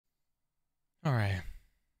All right.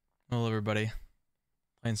 Hello, everybody.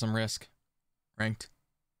 Playing some Risk. Ranked.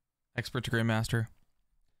 Expert to Grandmaster.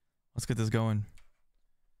 Let's get this going.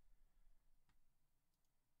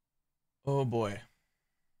 Oh, boy.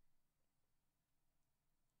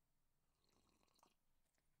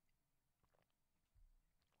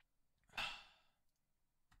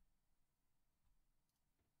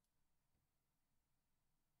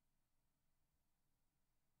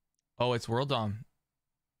 Oh, it's World Dom.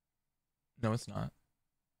 No, it's not.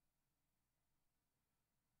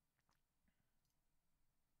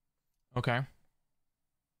 Okay.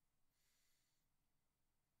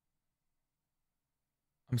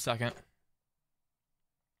 I'm second.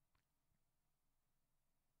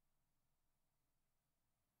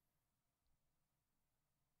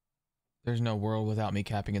 There's no world without me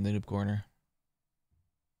capping in the noob corner.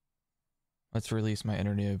 Let's release my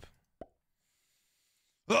inner noob.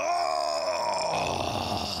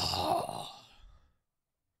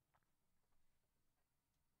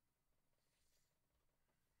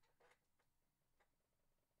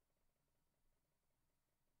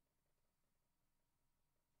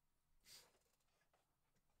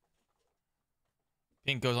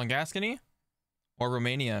 Pink goes on Gascony or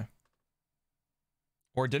Romania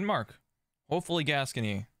or Denmark. Hopefully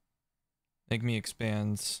Gascony. Make me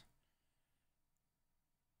expands.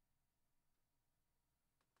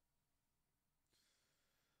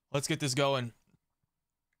 Let's get this going.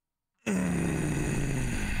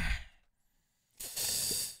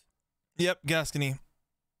 Yep, Gascony.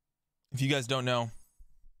 If you guys don't know,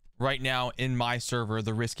 right now in my server,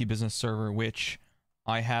 the Risky Business server, which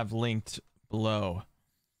I have linked below,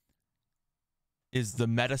 is the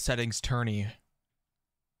meta settings tourney.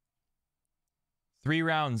 3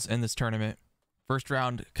 rounds in this tournament. First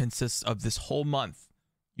round consists of this whole month.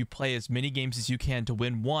 You play as many games as you can to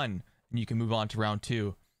win one, and you can move on to round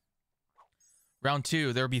 2. Round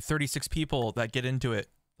 2, there will be 36 people that get into it.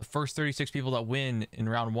 The first 36 people that win in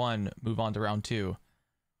round 1 move on to round 2.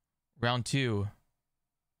 Round 2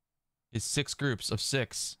 is 6 groups of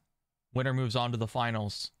 6. Winner moves on to the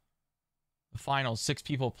finals. The finals, 6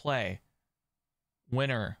 people play.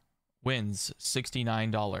 Winner wins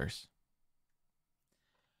 $69.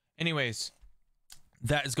 Anyways,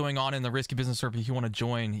 that is going on in the Risky Business server. If you want to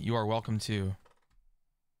join, you are welcome to.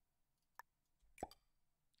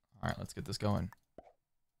 All right, let's get this going.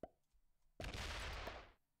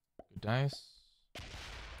 Good dice.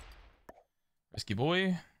 Risky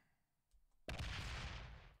boy.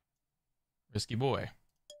 Risky boy.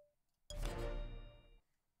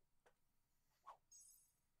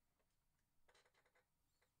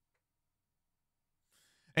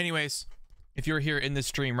 Anyways, if you're here in this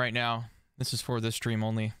stream right now, this is for this stream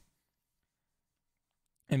only,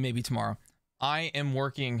 and maybe tomorrow, I am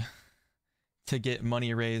working to get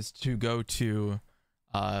money raised to go to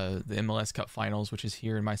the MLS Cup Finals, which is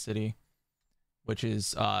here in my city, which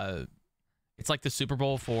is it's like the Super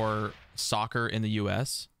Bowl for soccer in the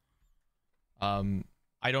US.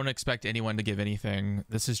 I don't expect anyone to give anything.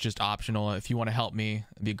 This is just optional. If you want to help me,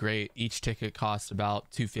 it'd be great. Each ticket costs about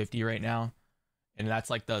 $250 right now, and that's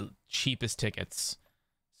like the cheapest tickets.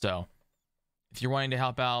 So if you're wanting to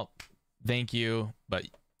help out, thank you. But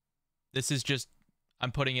this is just,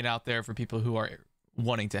 I'm putting it out there for people who are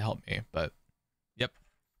wanting to help me. But yep.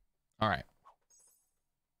 All right.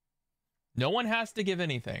 No one has to give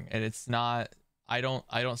anything, and it's not, I don't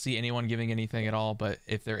see anyone giving anything at all, but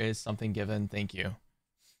if there is something given, thank you.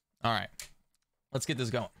 All right. Let's get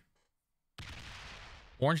this going.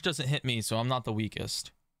 Orange doesn't hit me, so I'm not the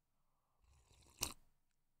weakest.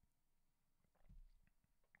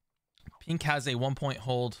 Pink has a 1-point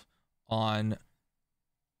hold on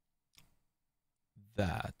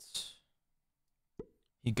that.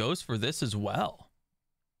 He goes for this as well.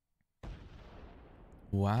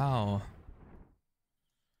 Wow.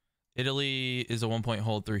 Italy is a 1-point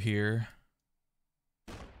hold through here.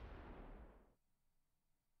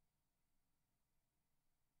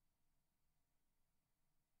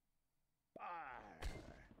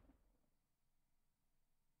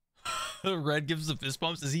 Red gives the fist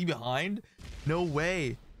bumps. Is he behind? No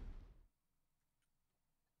way.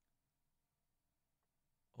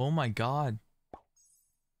 Oh my god.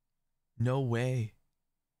 No way.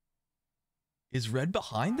 Is Red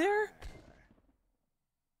behind there?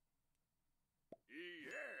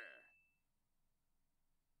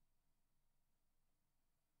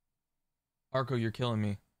 Arco, you're killing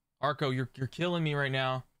me. Arco, you're killing me right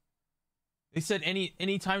now. They said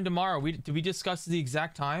any time tomorrow. Did we discuss the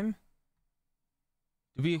exact time?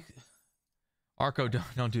 Did we? Arco,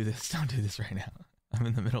 don't do this. Don't do this right now. I'm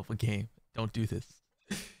in the middle of a game. Don't do this.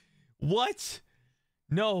 What?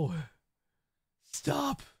 No.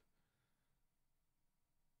 Stop.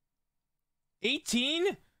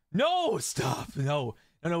 18? No, stop. No.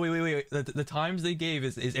 No, wait. The times they gave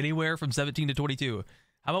is anywhere from 17 to 22.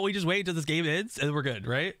 How about we just wait until this game ends and we're good,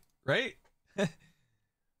 right? Right?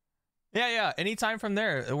 Yeah. Anytime from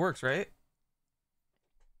there, it works, right?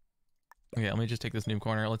 Okay, let me just take this noob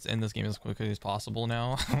corner. Let's end this game as quickly as possible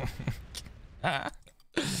now.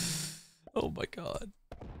 Oh my god.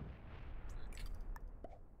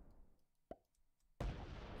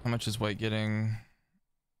 How much is white getting?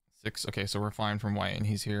 6. Okay, so we're fine from white, and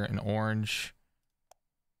he's here in orange.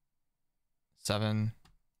 7.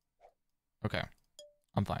 Okay,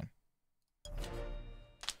 I'm fine.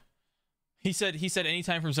 He said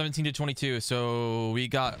anytime from 17 to 22, so we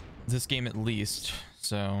got this game at least.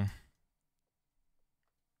 So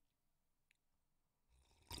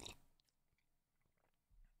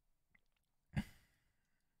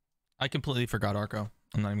I completely forgot Arco.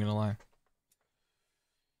 I'm not even gonna lie.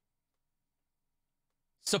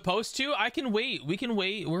 Supposed to? I can wait. We can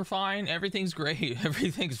wait. We're fine. Everything's great.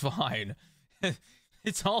 Everything's fine.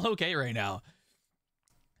 It's all okay right now.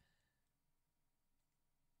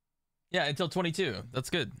 Yeah, until 22. That's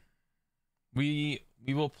good. We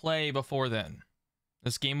will play before then.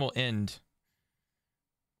 This game will end.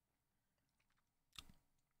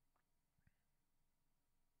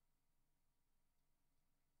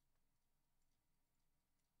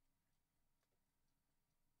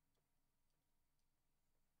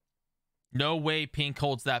 No way Pink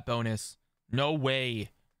holds that bonus. No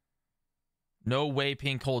way. No way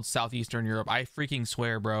Pink holds Southeastern Europe. I freaking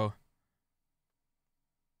swear, bro.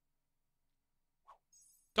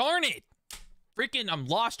 Darn it! Freaking, I'm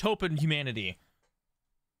lost hope in humanity.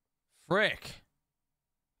 Frick.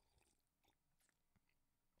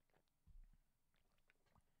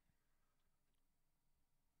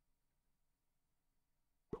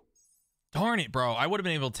 Darn it, bro. I would have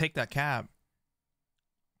been able to take that cap.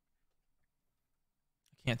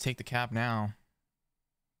 I can't take the cap now.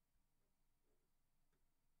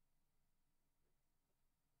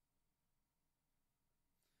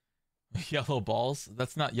 Yellow balls?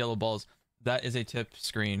 That's not yellow balls. That is a tip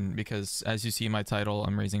screen because as you see in my title,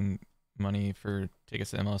 I'm raising money for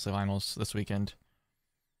tickets to MLS finals this weekend.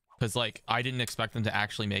 Because like I didn't expect them to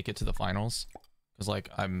actually make it to the finals. Because like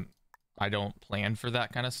I don't plan for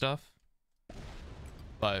that kind of stuff.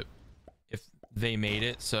 But if they made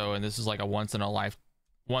it, and this is like a once in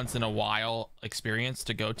a while experience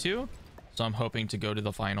to go to. So I'm hoping to go to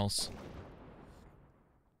the finals.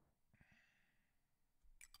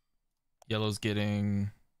 Yellow's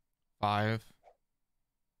getting 5.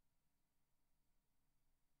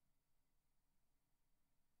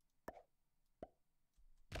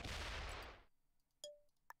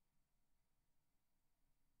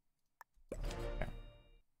 Okay.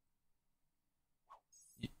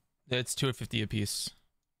 It's 250 apiece.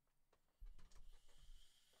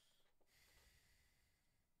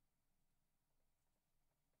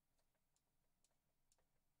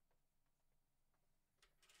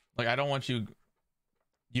 Like, I don't want you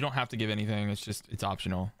don't have to give anything. It's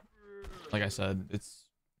optional. Like I said,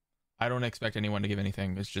 I don't expect anyone to give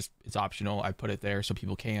anything. It's optional. I put it there so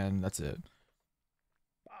people can. That's it.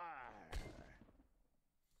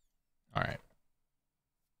 All right.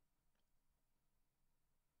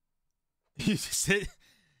 You send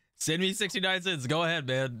me 69 cents. Go ahead,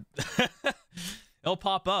 man. It'll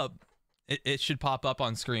pop up. It should pop up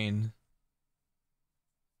on screen.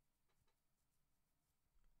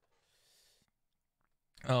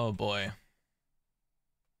 Oh boy.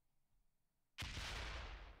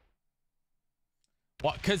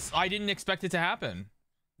 What? Because I didn't expect it to happen.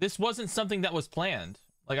 This wasn't something that was planned.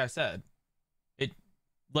 Like I said,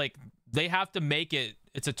 like they have to make it.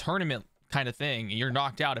 It's a tournament kind of thing. You're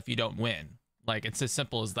knocked out if you don't win. Like it's as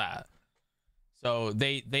simple as that. So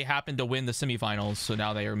they happened to win the semifinals, so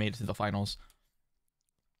now they are made it to the finals.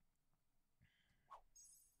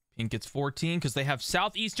 Pink gets 14 because they have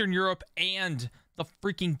Southeastern Europe and the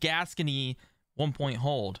freaking Gascony 1-point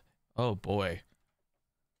hold. Oh boy.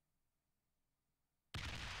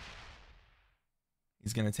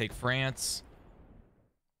 He's gonna take France.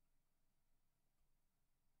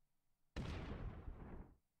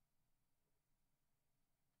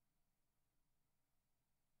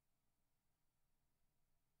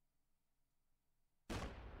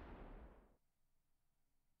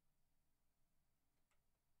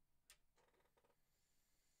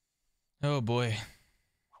 Oh boy.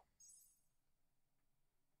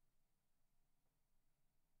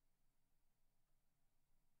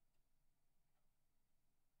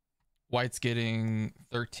 White's getting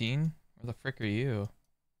 13. Where the frick are you?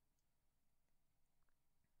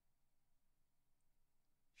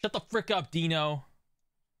 Shut the frick up, Dino.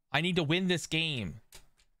 I need to win this game.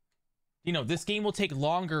 You know, this game will take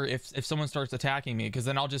longer if someone starts attacking me, because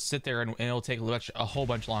then I'll just sit there and it'll take a whole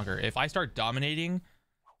bunch longer. If I start dominating,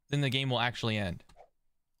 then the game will actually end.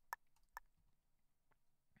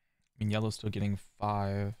 I mean, yellow's still getting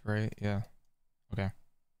 5, right? Yeah. Okay.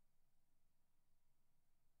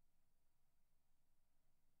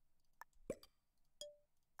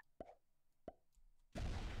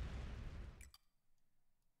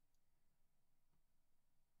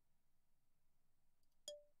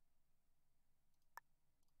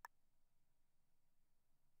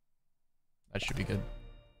 That should be good.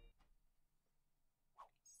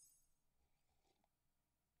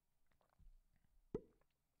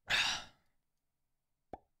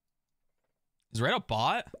 Is red a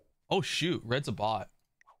bot? Oh shoot, red's a bot.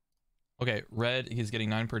 Okay, red, he's getting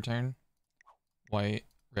 9 per turn. White,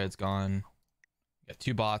 red's gone. Got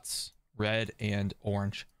 2 bots, red and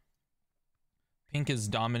orange. Pink is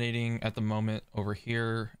dominating at the moment over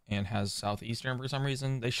here and has southeastern for some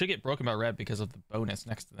reason. They should get broken by red because of the bonus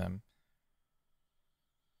next to them.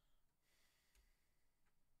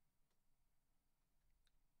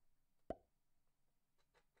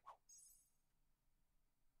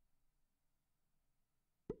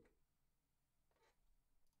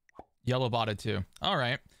 Yellow botted too. All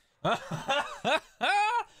right.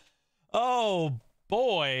 Oh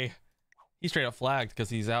boy. He straight up flagged because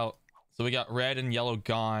he's out. So we got red and yellow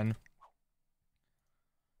gone.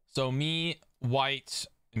 So me, white,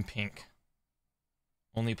 and pink.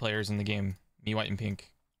 Only players in the game. Me, white, and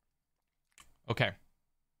pink. Okay.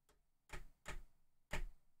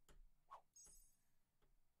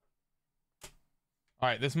 All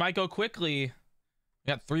right, this might go quickly. We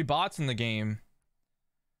got 3 bots in the game.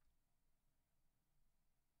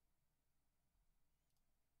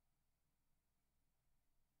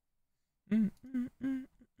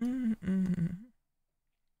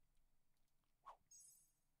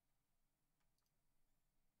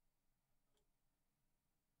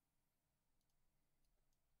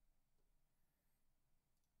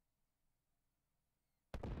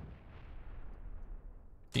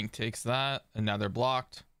 Pink takes that, and now they're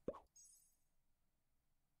blocked. How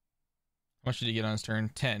much did he get on his turn?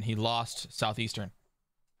 10. He lost southeastern.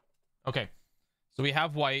 Okay, so we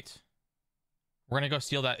have white. We're gonna go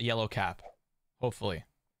steal that yellow cap, hopefully.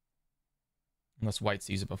 Unless white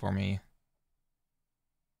sees it before me.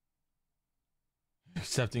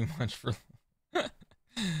 Accepting lunch for...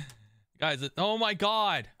 Guys, oh my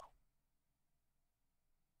god!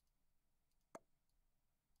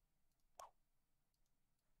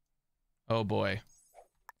 Oh boy.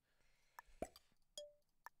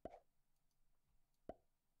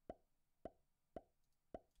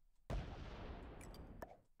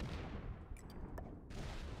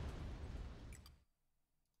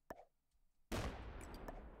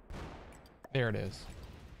 There it is.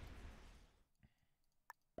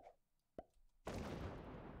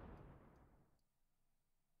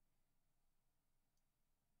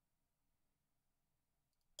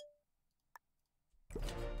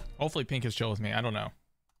 Hopefully pink is chill with me. I don't know.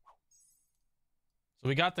 So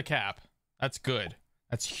we got the cap. That's good.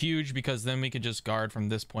 That's huge because then we could just guard from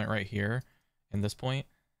this point right here and this point.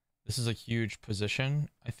 This is a huge position,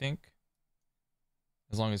 I think.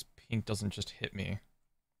 As long as pink doesn't just hit me.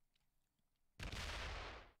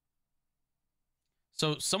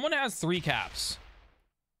 So someone has 3 caps.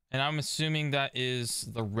 And I'm assuming that is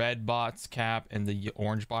the red bot's cap and the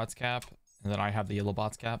orange bot's cap. And then I have the yellow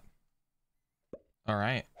bot's cap. All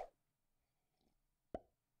right.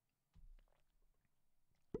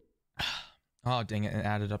 Oh, dang it. It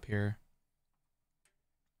added up here.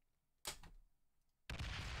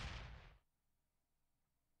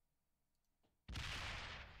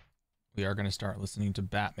 We are going to start listening to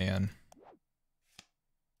Batman.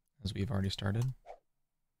 As we've already started.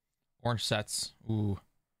 Orange sets. Ooh.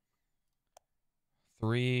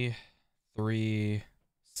 3, 3,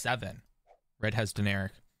 7. Red has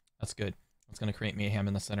generic. That's good. It's going to create mayhem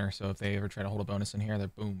in the center. So if they ever try to hold a bonus in here, they're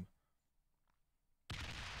boom.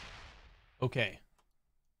 Okay.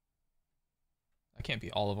 That can't be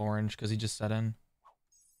all of orange because he just set in.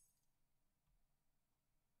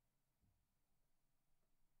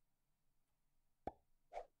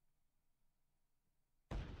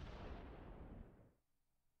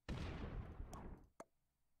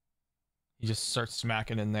 He just starts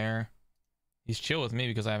smacking in there. He's chill with me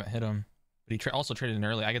because I haven't hit him. But he also traded in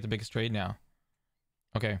early. I get the biggest trade now.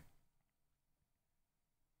 Okay.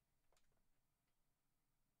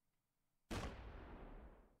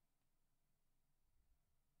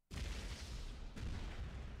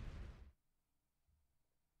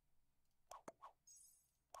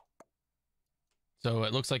 So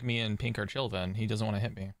it looks like me and Pink are chill then. He doesn't want to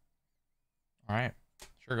hit me. All right.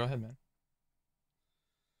 Sure, go ahead, man.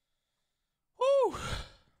 Woo!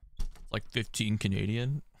 It's like 15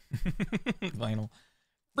 Canadian. Vinyl.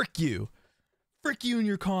 Frick you. Frick you in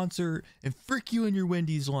your concert. And frick you in your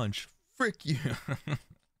Wendy's lunch. Frick you.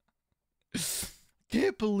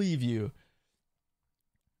 Can't believe you.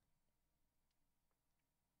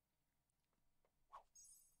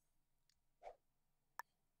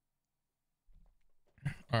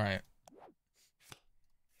 All right.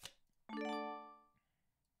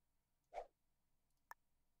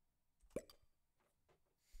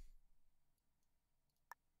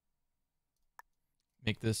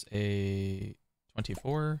 Make this a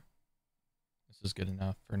 24. This is good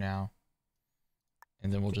enough for now.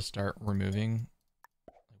 And then we'll just start removing.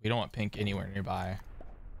 We don't want Pink anywhere nearby.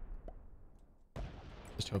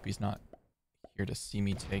 Just hope he's not here to see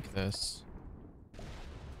me take this.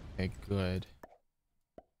 Okay, good.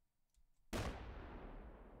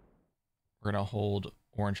 We're gonna hold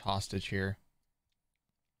Orange hostage here.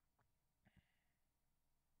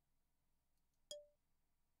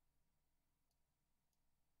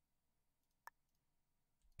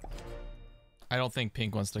 I don't think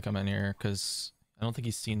Pink wants to come in here because I don't think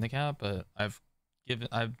he's seen the cap, but I've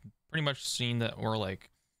pretty much seen that we're like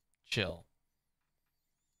chill.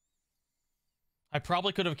 I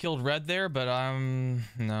probably could have killed Red there, but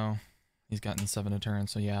no. He's gotten 7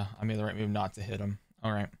 deterrence, so yeah, I made the right move not to hit him.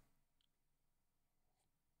 All right.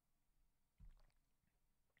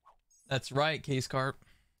 That's right, Case Carp.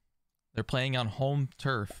 They're playing on home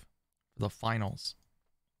turf for the finals.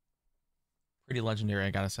 Pretty legendary,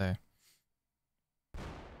 I gotta say.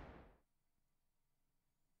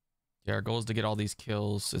 Yeah, our goal is to get all these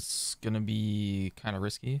kills. It's gonna be kind of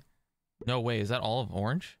risky. No way, is that all of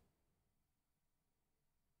Orange?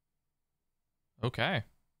 Okay.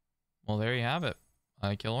 Well, there you have it.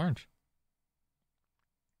 I kill Orange.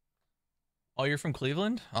 Oh, you're from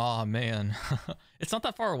Cleveland? Oh, man. It's not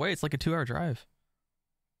that far away. It's like a 2-hour drive.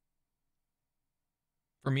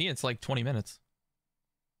 For me, it's like 20 minutes.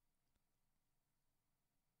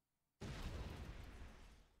 How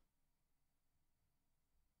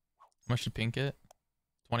much did Pink get?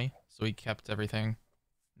 20. So he kept everything.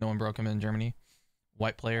 No one broke him in Germany.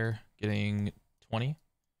 White player getting 20.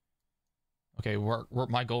 Okay,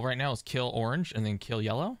 my goal right now is kill Orange and then kill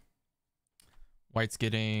Yellow. White's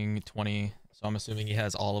getting 20, so I'm assuming he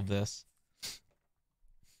has all of this.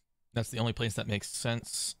 That's the only place that makes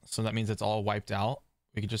sense. So that means it's all wiped out.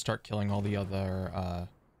 We could just start killing all the other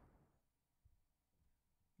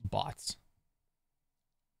bots.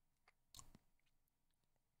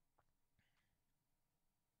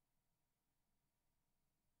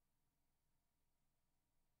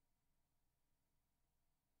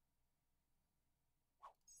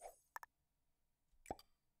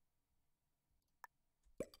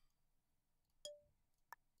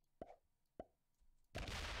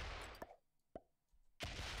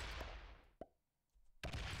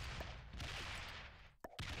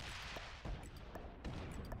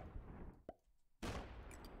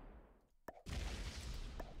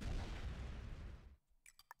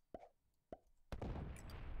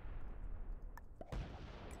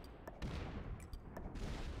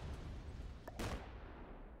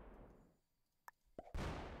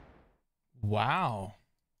 Wow.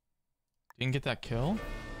 Didn't get that kill?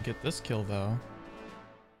 Get this kill though.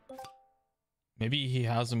 Maybe he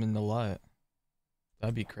has him in the LUT.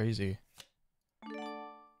 That'd be crazy.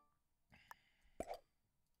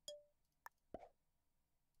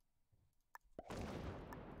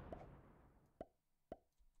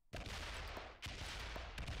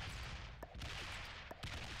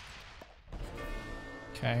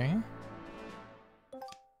 Okay.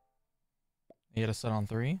 He had a set on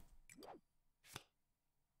 3.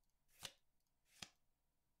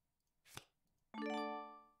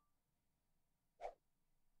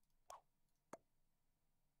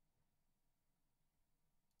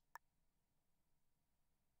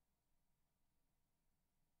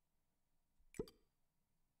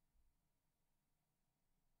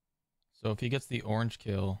 So if he gets the orange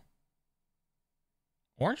kill,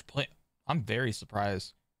 orange play. I'm very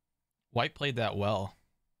surprised. White played that well.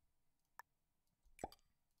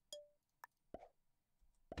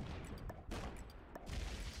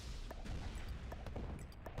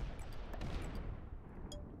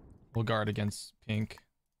 We'll guard against pink.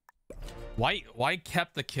 White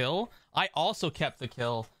kept the kill. I also kept the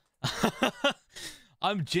kill.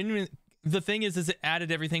 I'm genuine. The thing is it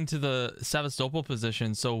added everything to the Sevastopol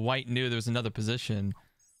position, so white knew there was another position.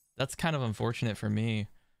 That's kind of unfortunate for me.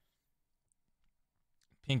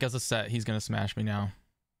 Pink has a set. He's gonna smash me now.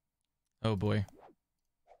 Oh boy.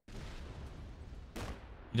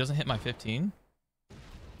 He doesn't hit my 15.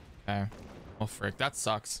 Okay. Oh, frick. That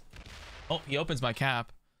sucks. Oh, he opens my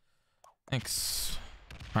cap. Thanks.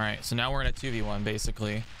 All right. So now we're in a 2v1,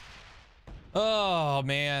 basically. Oh,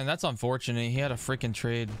 man. That's unfortunate. He had a freaking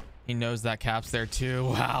trade. He knows that cap's there, too.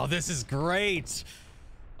 Wow. This is great.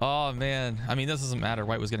 Oh, man. I mean, this doesn't matter.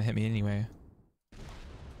 White was going to hit me anyway.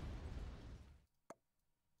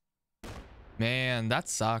 Man, that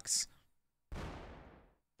sucks.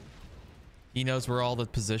 He knows where all the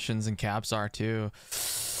positions and caps are, too.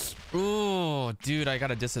 Oh, dude, I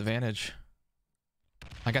got a disadvantage.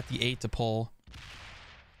 I got the 8 to pull.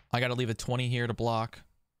 I got to leave a 20 here to block.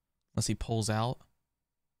 Unless he pulls out.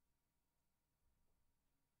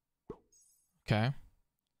 Okay.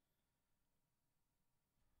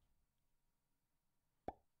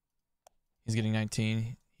 He's getting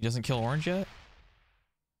 19. He doesn't kill orange yet?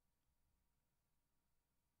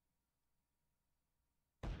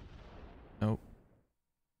 Nope.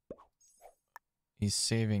 He's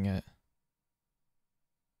saving it.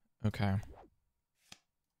 Okay.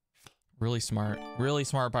 Really smart. Really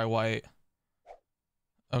smart by white.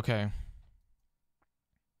 Okay.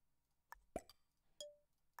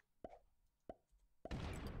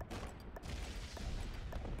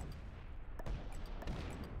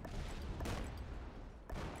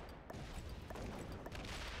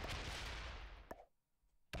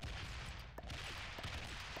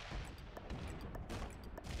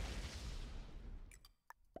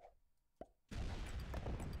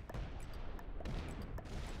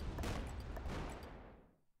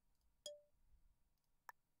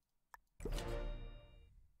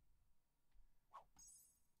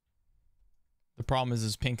 The problem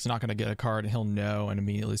is Pink's not going to get a card and he'll know and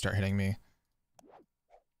immediately start hitting me.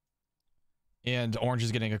 And orange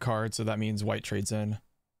is getting a card, so that means white trades in.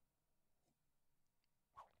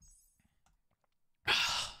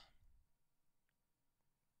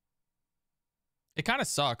 It kind of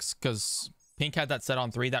sucks because Pink had that set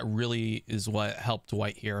on 3. That really is what helped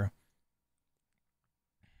white here.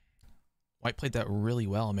 White played that really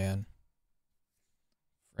well, man.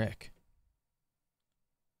 Frick.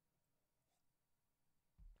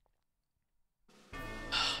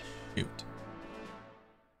 Shoot.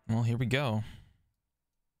 Well, here we go.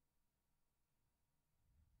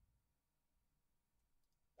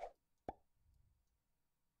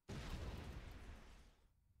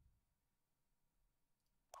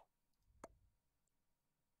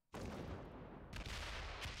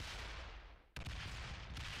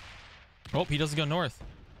 Oh, he doesn't go north.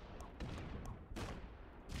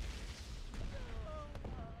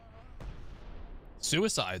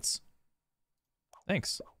 Suicides.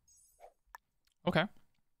 Thanks. Okay.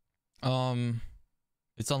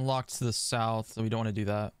 It's unlocked to the south, so we don't want to do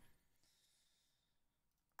that.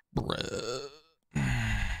 Bruh.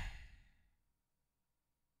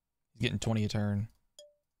 He's getting 20 a turn.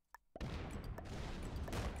 That's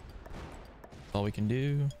all we can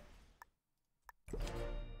do.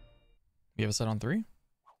 We have a set on 3.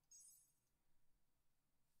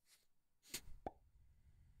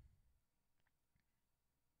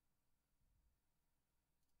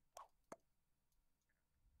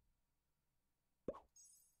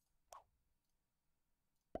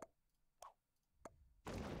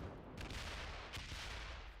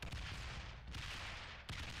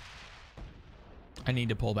 I need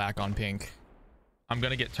to pull back on Pink. I'm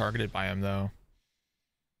gonna get targeted by him though.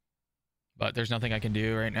 But there's nothing I can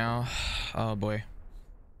do right now. Oh boy.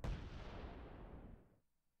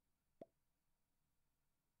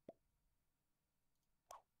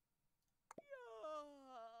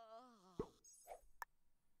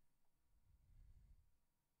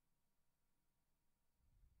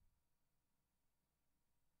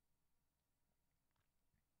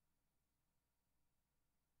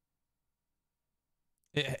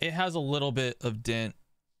 It has a little bit of dent,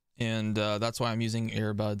 and that's why I'm using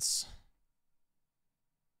earbuds.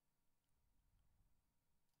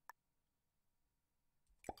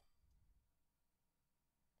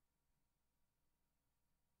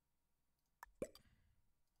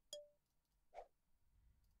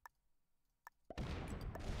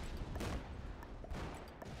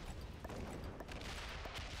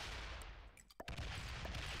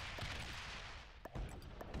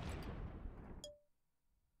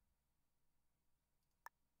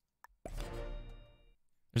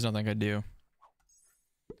 There's nothing I could do.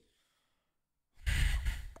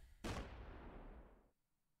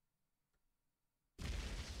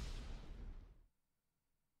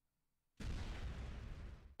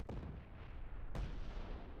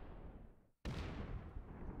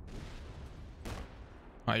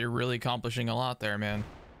 Wow, you're really accomplishing a lot there, man.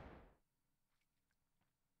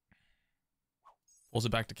 Pulls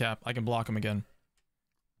it back to cap. I can block him again.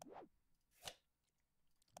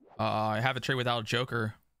 I have a trade without a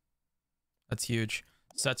joker. That's huge.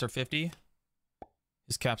 Sets are 50.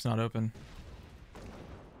 His cap's not open.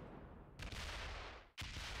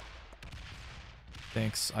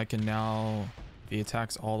 Thanks. I can now... If he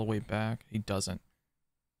attacks all the way back. He doesn't.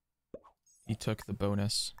 He took the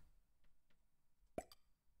bonus.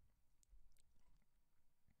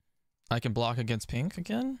 I can block against pink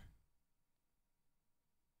again.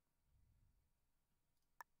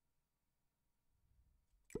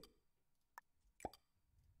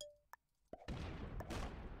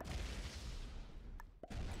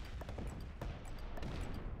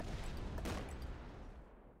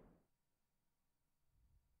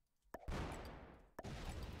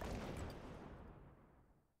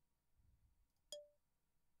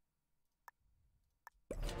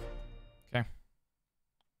 Okay.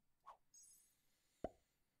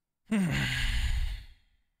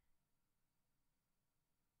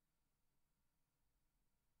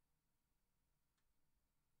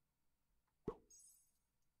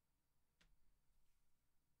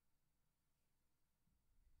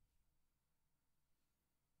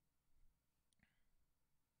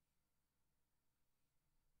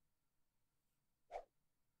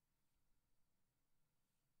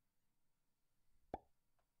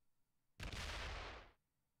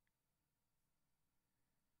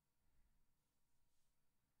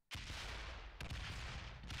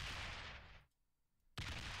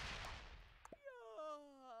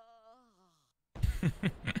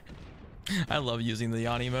 I love using the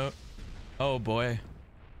yawn emote. Oh boy.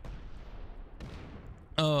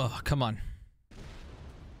 Oh, come on.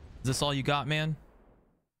 Is this all you got, man?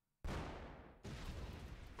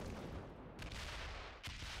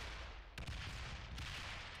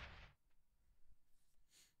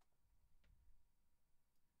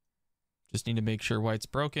 Just need to make sure white's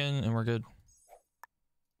broken and we're good.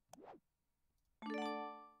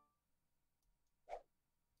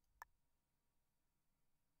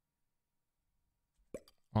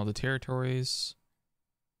 All the territories.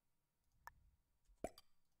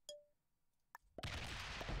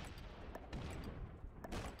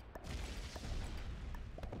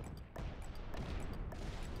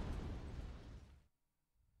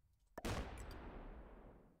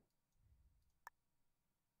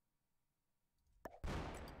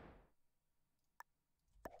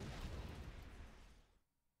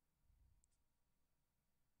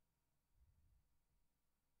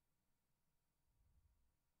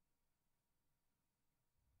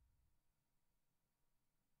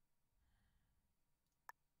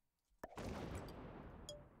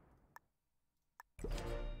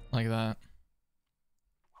 Like that.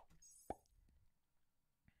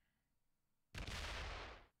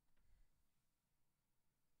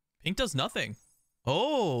 Pink does nothing.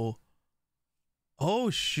 Oh. Oh,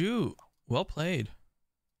 shoot. Well played.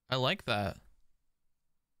 I like that.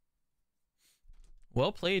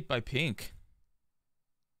 Well played by Pink.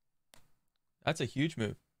 That's a huge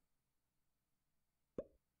move.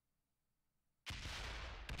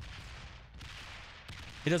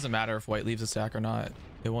 It doesn't matter if white leaves a stack or not.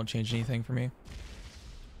 It won't change anything for me.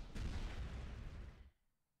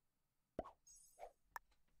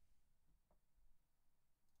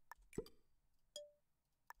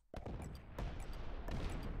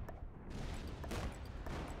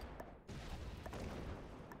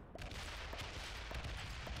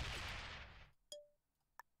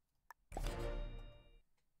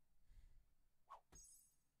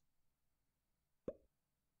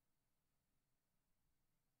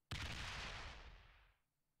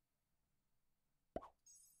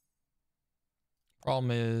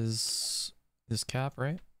 Problem is this cap,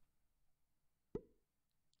 right?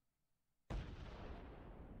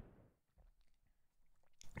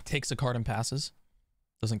 Takes a card and passes.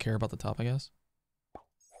 Doesn't care about the top, I guess.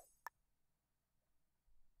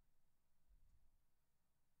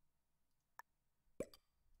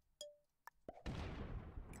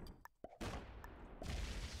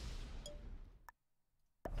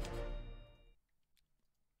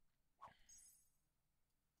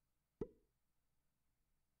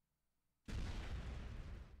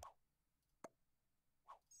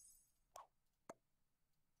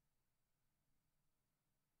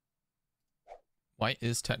 White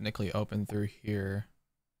is technically open through here.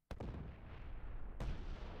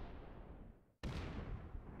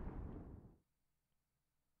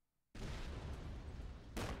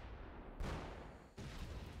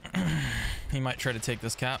 He might try to take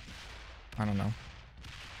this cap. I don't know.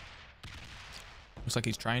 Looks like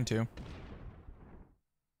he's trying to.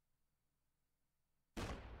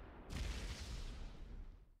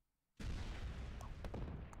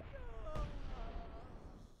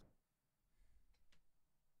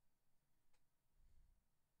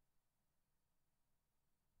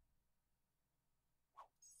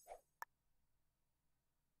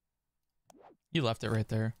 You left it right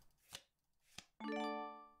there.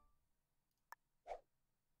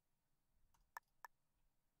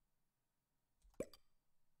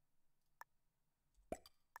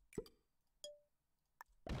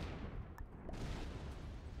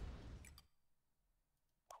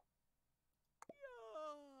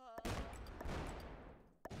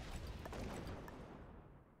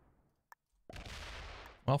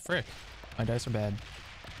 Well, frick. My dice are bad.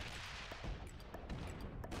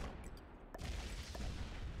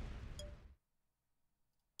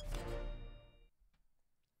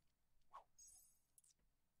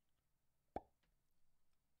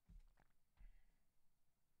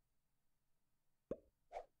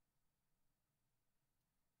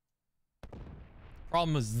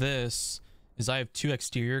 Problem is this, is I have 2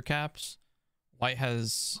 exterior caps. White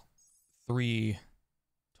has 3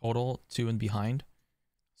 total, 2 in behind.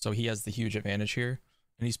 So he has the huge advantage here.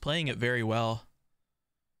 And he's playing it very well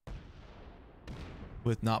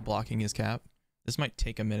with not blocking his cap. This might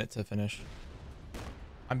take a minute to finish.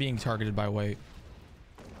 I'm being targeted by white.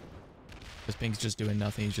 Because pink's just doing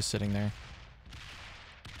nothing. He's just sitting there.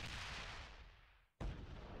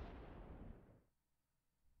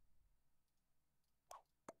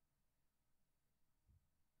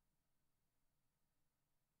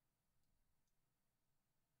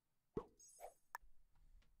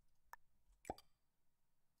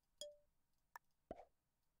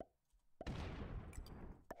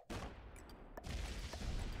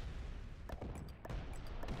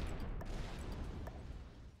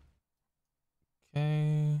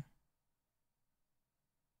 Okay.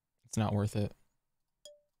 It's not worth it.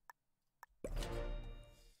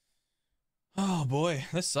 Oh boy,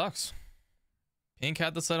 this sucks. Pink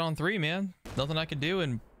had the set on 3, man. Nothing I could do,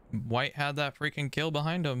 and white had that freaking kill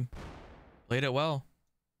behind him. Played it well.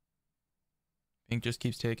 Pink just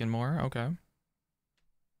keeps taking more. Okay.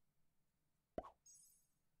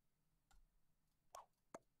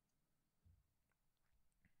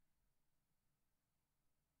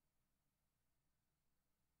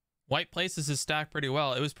 White places his stack pretty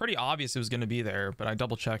well. It was pretty obvious it was going to be there, but I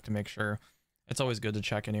double checked to make sure. It's always good to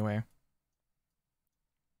check anyway.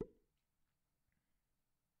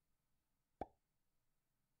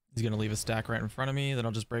 He's going to leave a stack right in front of me. Then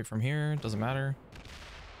I'll just break from here. Doesn't matter.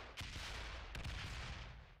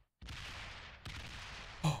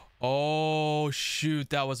 Oh,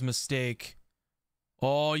 shoot. That was a mistake.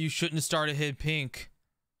 Oh, you shouldn't have started hit pink.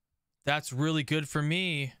 That's really good for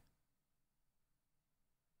me.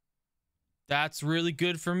 That's really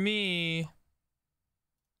good for me.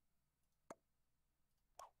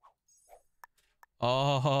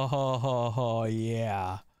 Oh,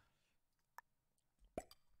 yeah.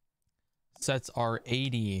 Sets are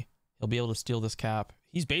 80. He'll be able to steal this cap.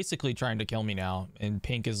 He's basically trying to kill me now, and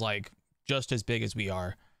pink is like just as big as we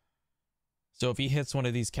are. So if he hits one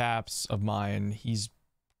of these caps of mine, he's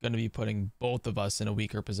going to be putting both of us in a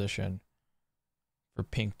weaker position for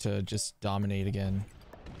pink to just dominate again.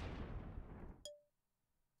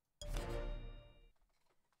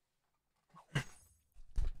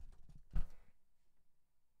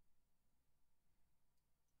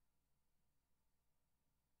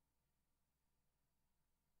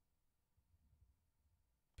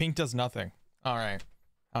 Pink does nothing. All right.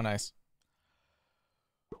 How nice.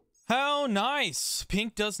 How nice.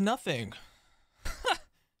 Pink does nothing.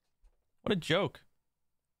 What a joke.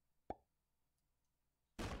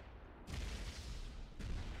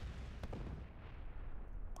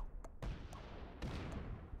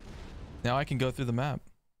 Now I can go through the map.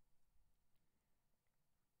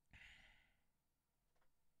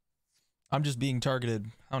 I'm just being targeted.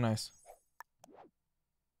 How nice.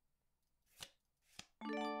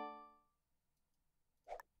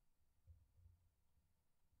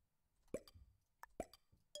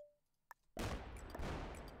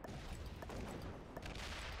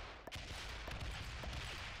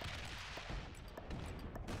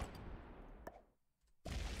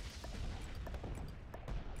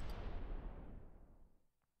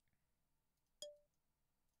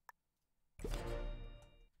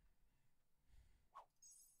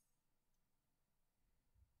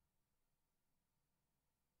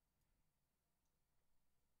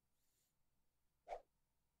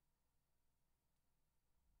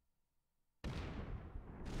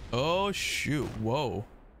 Oh, shoot. Whoa.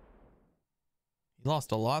 He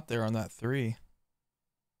lost a lot there on that 3.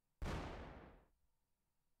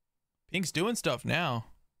 Pink's doing stuff now.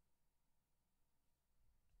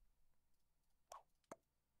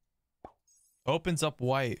 Opens up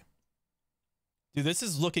white. Dude, this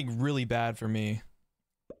is looking really bad for me.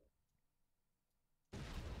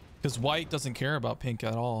 Because white doesn't care about pink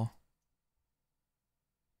at all.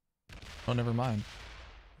 Oh, never mind.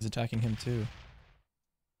 He's attacking him too.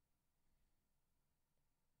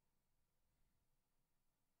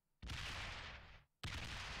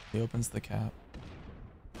 He opens the cap.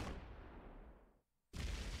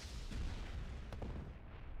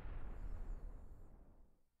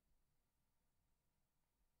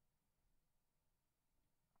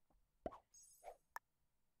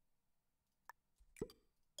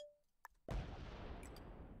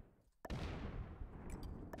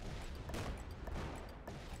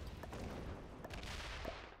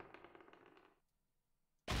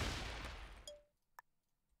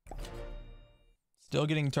 Still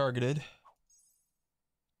getting targeted.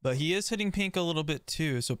 But he is hitting pink a little bit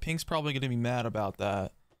too, so pink's probably going to be mad about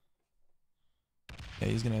that. Yeah,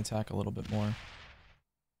 he's going to attack a little bit more.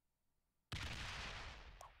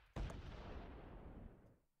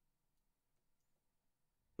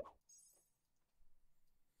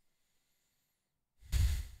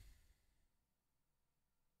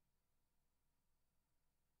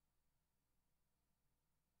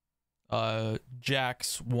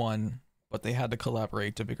 Jax won, but they had to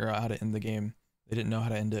collaborate to figure out how to end the game. They didn't know how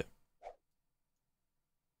to end it.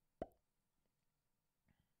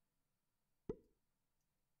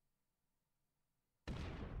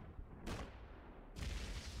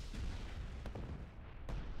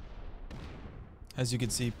 As you can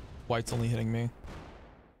see, white's only hitting me.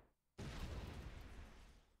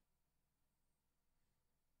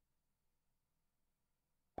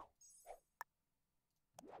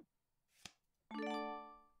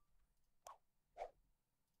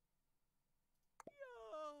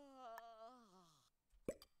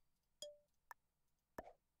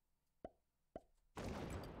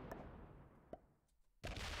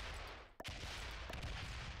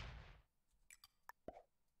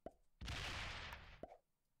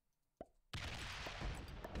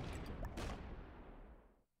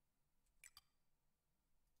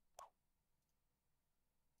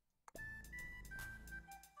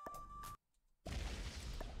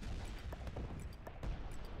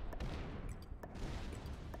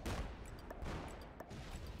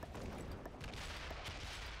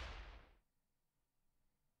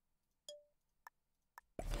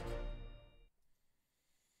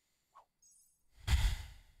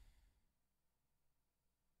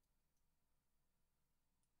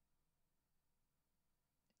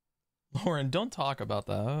 Lauren, don't talk about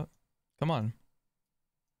that. Come on.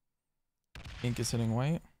 Pink is hitting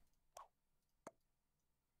white.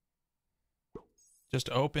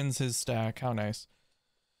 Just opens his stack. How nice.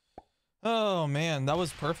 Oh man, that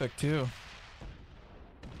was perfect too.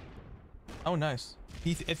 Oh nice.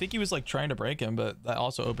 I think he was like trying to break him, but that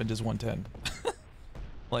also opened his 110.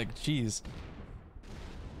 Like, jeez.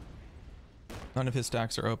 None of his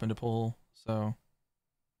stacks are open to pull, so.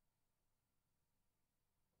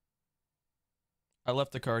 I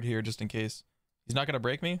left the card here just in case. He's not going to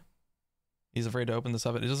break me? He's afraid to open this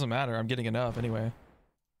up. It doesn't matter. I'm getting enough anyway.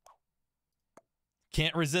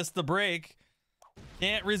 Can't resist the break.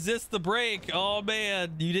 Can't resist the break. Oh,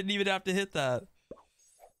 man. You didn't even have to hit that.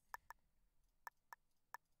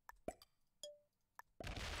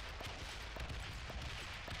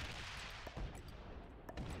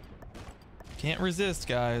 Can't resist,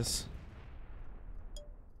 guys.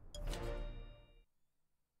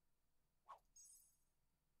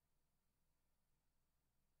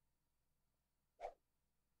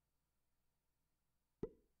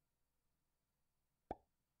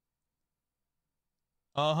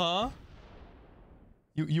 Uh-huh.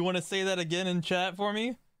 You want to say that again in chat for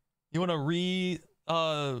me? You want to re-say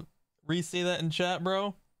that in chat,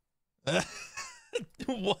 bro?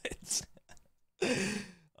 What?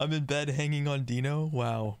 I'm in bed hanging on Dino?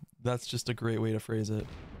 Wow. That's just a great way to phrase it.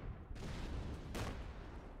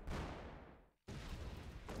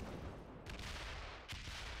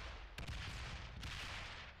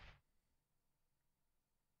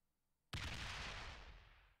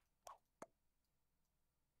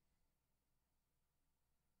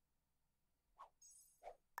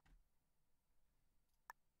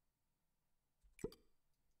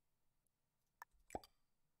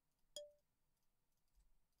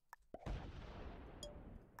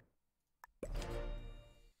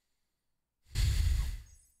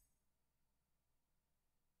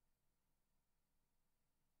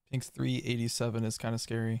 Pink's 387 is kind of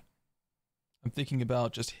scary. I'm thinking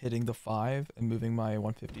about just hitting the 5 and moving my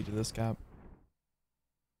 150 to this cap.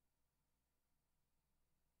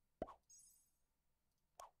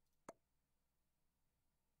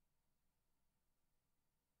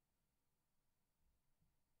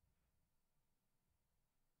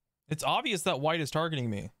 It's obvious that white is targeting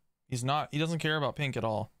me. He doesn't care about pink at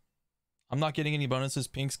all. I'm not getting any bonuses.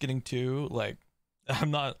 Pink's getting 2. Like,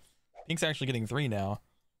 I'm not. Pink's actually getting 3 now.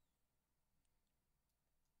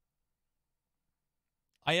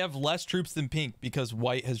 I have less troops than Pink because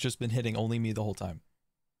White has just been hitting only me the whole time.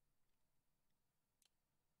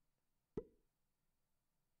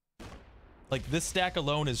 Like, this stack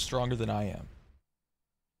alone is stronger than I am.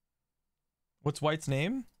 What's White's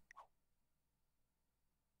name?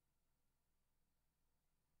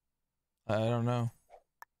 I don't know.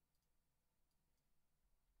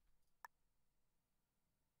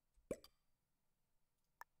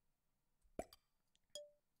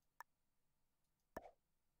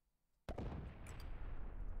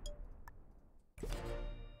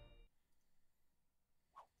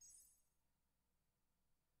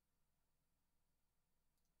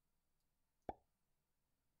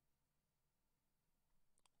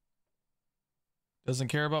 Doesn't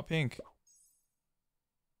care about Pink.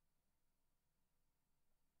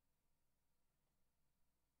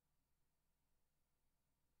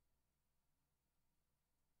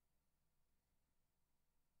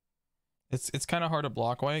 It's kind of hard to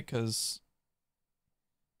block White because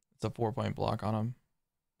it's a 4-point block on him,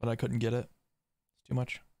 but I couldn't get it. It's too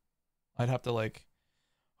much. I'd have to like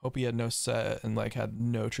hope he had no set and like had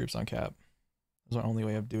no troops on cap. That was my only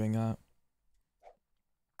way of doing that.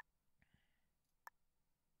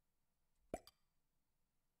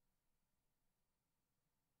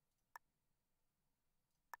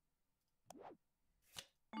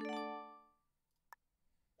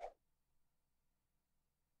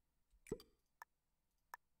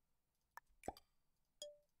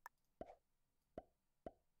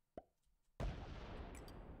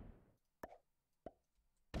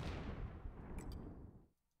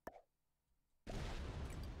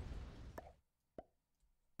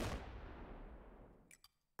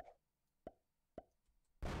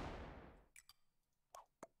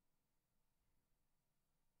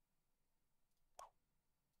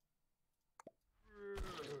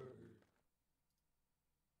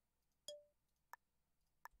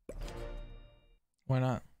 Why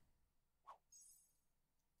not?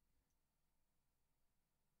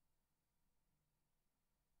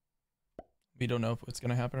 We don't know if it's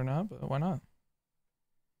gonna happen or not, but why not?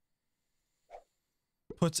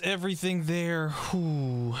 Puts everything there.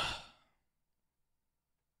 Whew.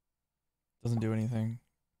 Doesn't do anything.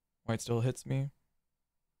 White still hits me.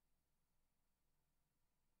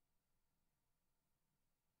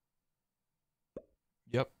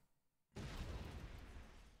 Yep.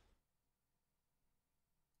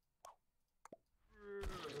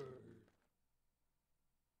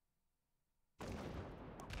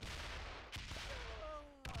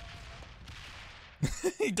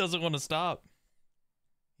 He doesn't want to stop.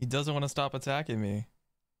 He doesn't want to stop attacking me.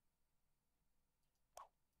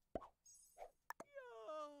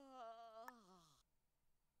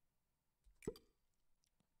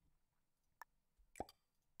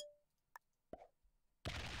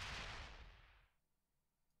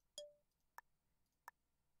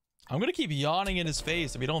 I'm gonna keep yawning in his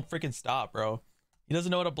face if he don't freaking stop, bro. He doesn't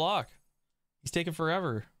know how to block. He's taking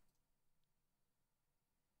forever.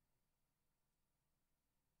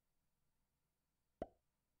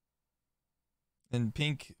 And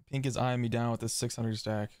Pink is eyeing me down with this 600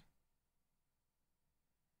 stack.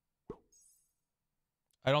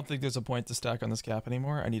 I don't think there's a point to stack on this cap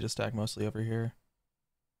anymore. I need to stack mostly over here.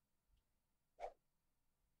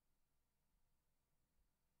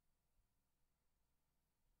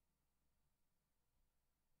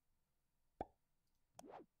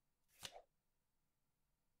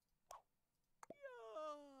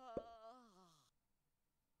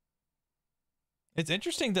 It's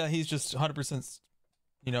interesting that he's just 100%,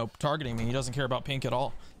 you know, targeting me. He doesn't care about Pink at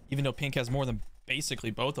all, even though Pink has more than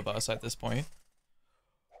basically both of us at this point.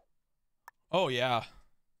 Oh, yeah.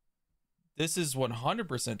 This is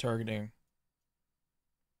 100% targeting.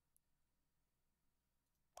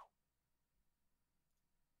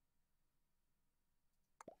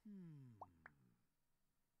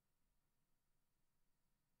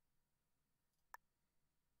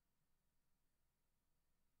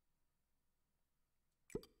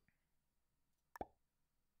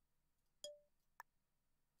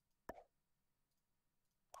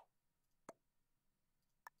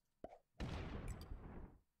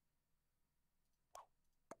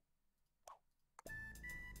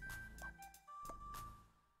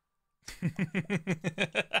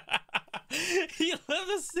 He left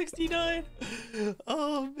a 69.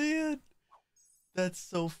 Oh man, that's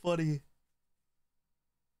so funny.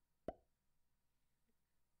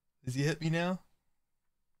 Does he hit me now?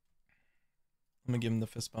 I'm gonna give him the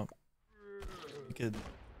fist bump. He could.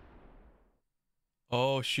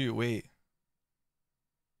 Oh shoot, wait.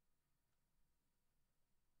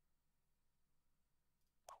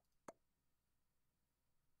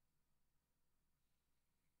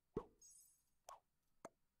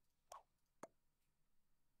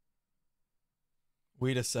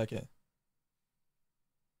 Wait a second.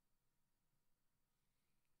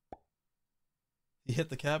 He hit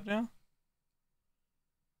the cap now?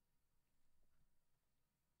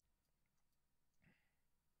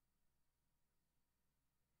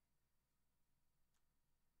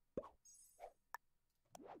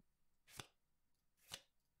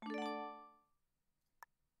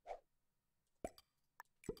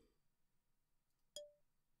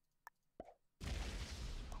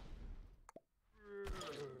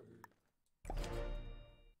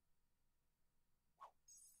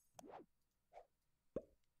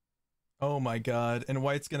 Oh my god. And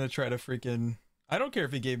White's gonna try to freaking... I don't care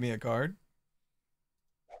if he gave me a card.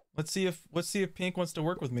 Let's see if Pink wants to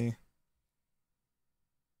work with me.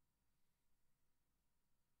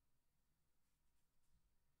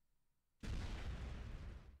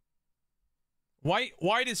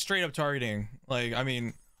 White is straight up targeting. Like, I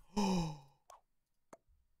mean... Oh.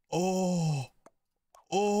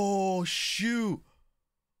 Oh, shoot.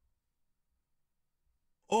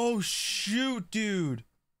 Oh, shoot, dude.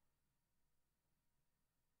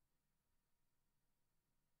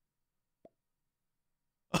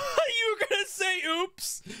 You were gonna say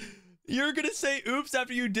oops? You're gonna say oops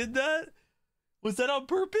after you did that? Was that on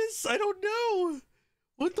purpose? I don't know.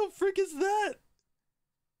 What the frick is that?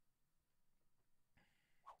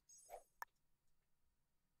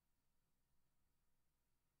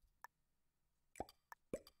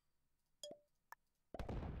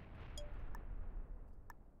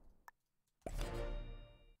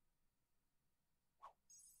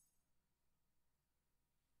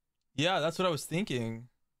 Yeah, that's what I was thinking.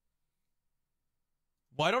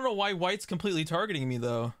 Well, I don't know why White's completely targeting me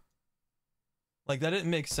though. Like, that didn't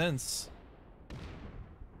make sense.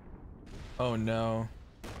 Oh no.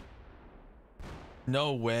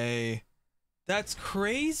 No way. That's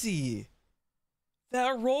crazy.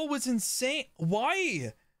 That roll was insane.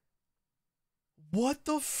 Why? What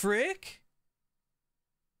the frick?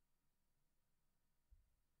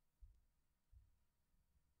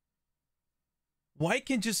 White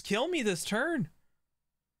can just kill me this turn.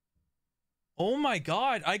 Oh my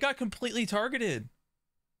god, I got completely targeted.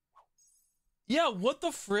 Yeah, what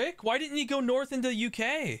the frick? Why didn't he go north into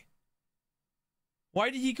UK?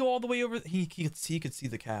 Why did he go all the way over? He could see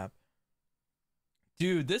the cap.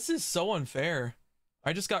 Dude, this is so unfair.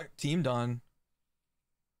 I just got teamed on.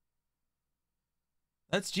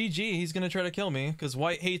 That's GG. He's gonna try to kill me because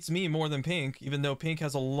White hates me more than Pink, even though Pink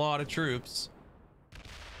has a lot of troops.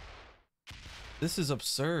 This is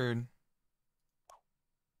absurd.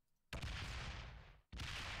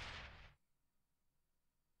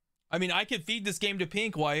 I mean, I could feed this game to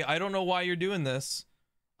Pink, White. I don't know why you're doing this.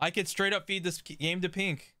 I could straight up feed this game to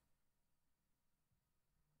Pink.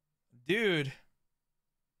 Dude.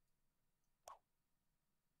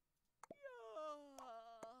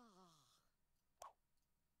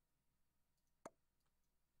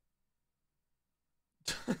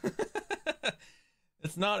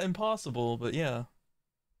 It's not impossible, but yeah.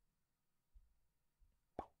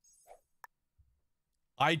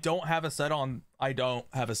 I don't have a set on. I don't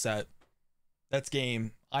have a set. That's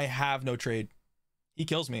game. I have no trade. He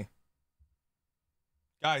kills me.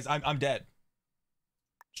 Guys, I'm dead.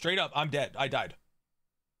 Straight up, I'm dead. I died.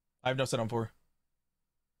 I have no set on 4.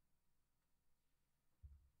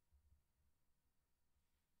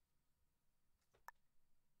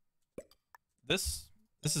 This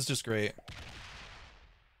is just great.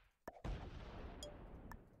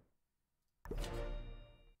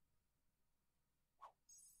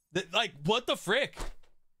 Like, what the frick?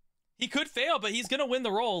 He could fail, but he's gonna win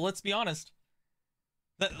the roll. Let's be honest.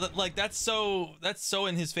 Like, that's so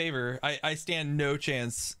in his favor. I stand no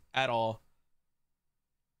chance at all.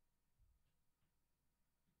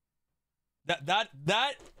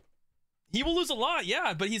 That he will lose a lot,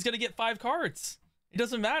 yeah, but he's gonna get 5 cards. It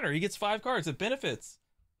doesn't matter. He gets 5 cards. It benefits.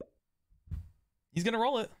 He's gonna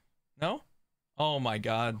roll it. No? Oh my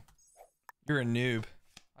god. You're a noob.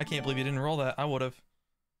 I can't believe you didn't roll that. I would have.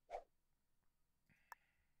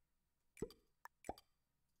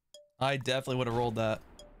 I definitely would have rolled that.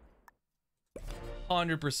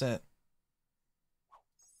 100%.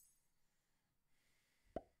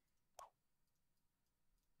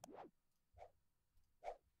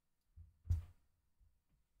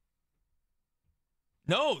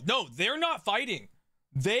 No, they're not fighting.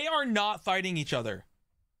 They are not fighting each other.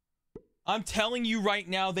 I'm telling you right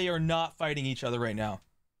now, they are not fighting each other right now.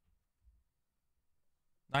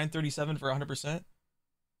 937 for 100%.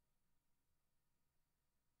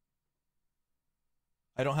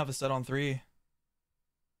 I don't have a set on 3.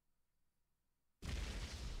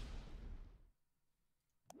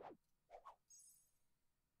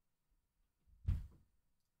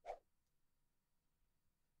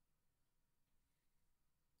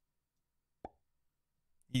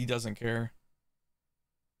 He doesn't care.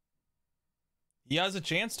 He has a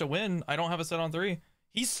chance to win. I don't have a set on 3.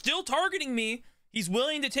 He's still targeting me. He's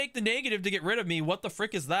willing to take the negative to get rid of me. What the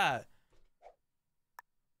frick is that?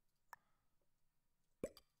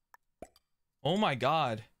 Oh my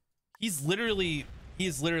god. He is literally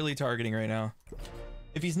targeting right now.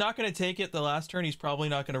 If he's not going to take it the last turn, he's probably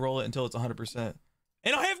not going to roll it until it's 100%.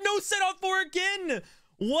 And I have no set on 4 again.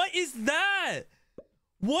 What is that?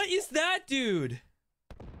 What is that, dude?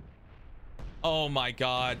 Oh my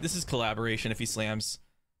god. This is collaboration if he slams.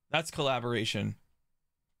 That's collaboration.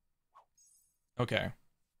 Okay.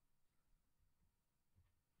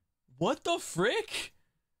 What the frick?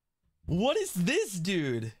 What is this,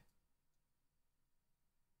 dude?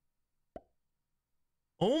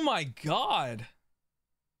 Oh my god.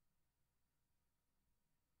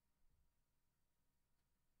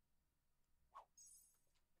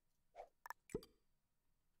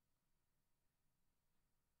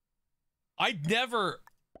 I never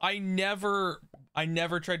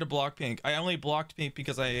tried to block pink. I only blocked pink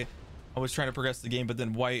because I was trying to progress the game, but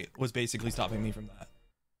then white was basically stopping me from that.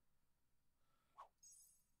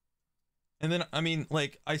 And then, I mean,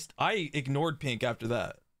 like, I ignored pink after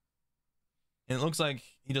that. And it looks like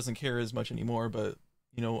he doesn't care as much anymore, but,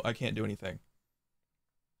 you know, I can't do anything.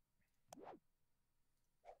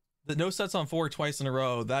 The no sets on 4 twice in a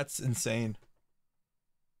row, that's insane.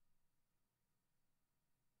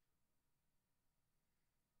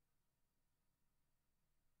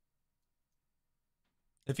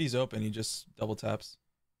 If he's open, he just double taps.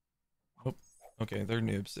 Oh, okay, they're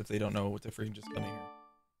noobs if they don't know what they're freaking just gonna hear.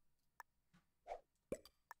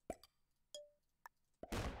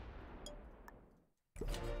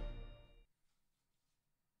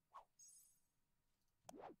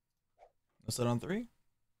 No set on 3?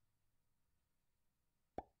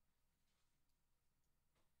 I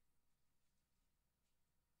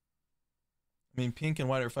mean, pink and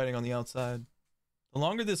white are fighting on the outside. The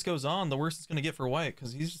longer this goes on, the worse it's going to get for white,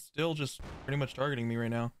 because he's still just pretty much targeting me right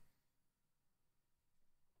now.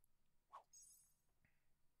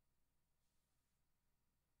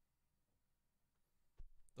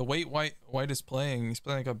 The way white is playing, he's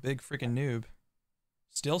playing like a big freaking noob.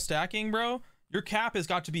 Still stacking, bro? Your cap has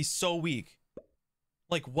got to be so weak.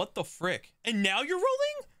 Like, what the frick? And now you're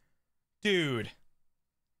rolling? Dude.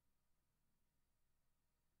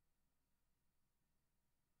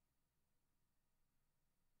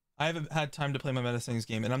 I haven't had time to play my meta settings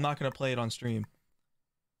game, and I'm not going to play it on stream.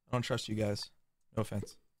 I don't trust you guys. No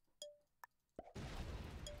offense.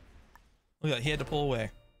 Look at that. He had to pull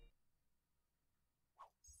away.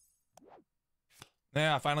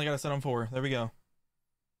 Yeah, I finally got a set on 4. There we go.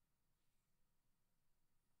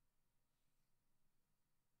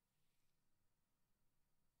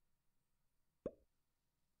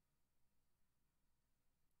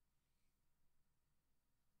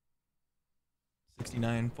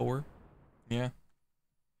 $69.4. Yeah. I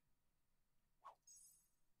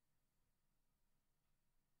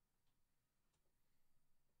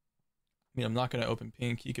mean, I'm not going to open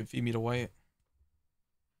pink. You can feed me to white.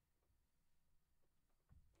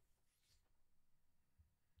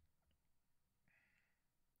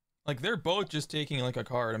 Like, they're both just taking, like, a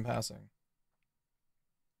card and passing.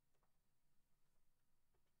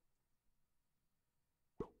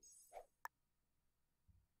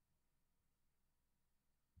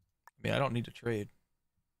 I mean, I don't need to trade.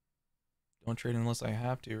 Don't trade unless I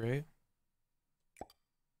have to, right?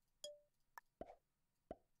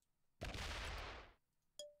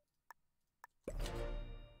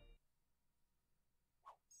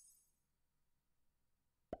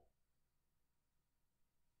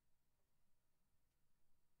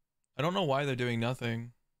 I don't know why they're doing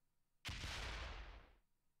nothing.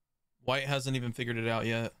 White hasn't even figured it out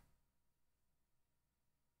yet.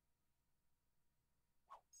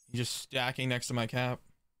 He's just stacking next to my cap.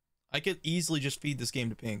 I could easily just feed this game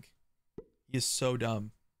to pink. He is so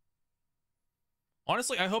dumb.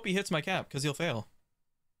 Honestly, I hope he hits my cap because he'll fail.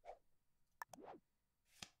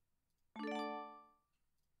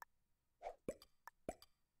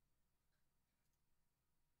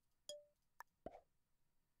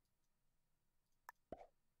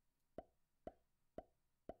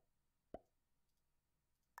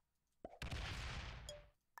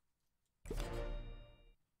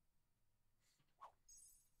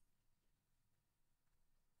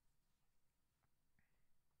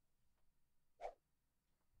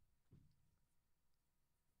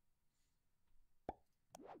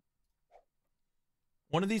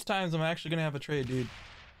 One of these times I'm actually gonna have a trade, dude.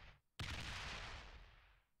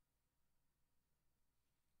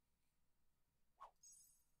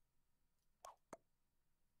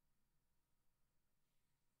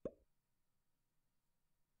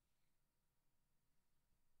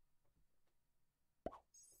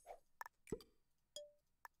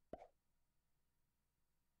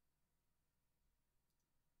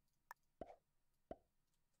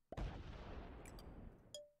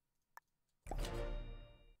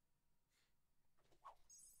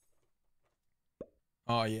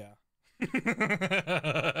 Oh yeah.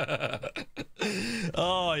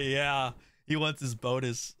 Oh yeah. He wants his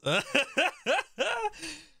bonus.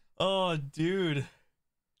 Oh dude.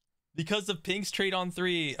 Because of Pink's trade on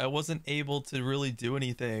 3, I wasn't able to really do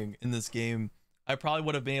anything in this game. I probably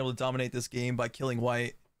would have been able to dominate this game by killing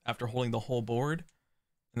white after holding the whole board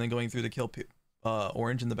and then going through to kill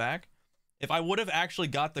orange in the back. If I would have actually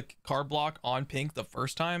got the card block on Pink the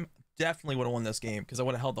first time, definitely would have won this game because I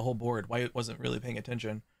would have held the whole board. White wasn't really paying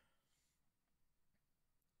attention.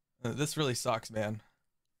 This really sucks, man.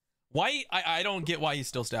 White, I don't get why he's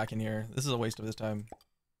still stacking here. This is a waste of his time.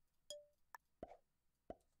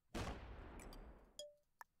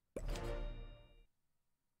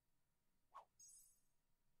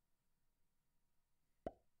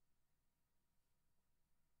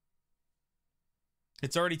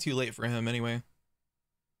 It's already too late for him anyway.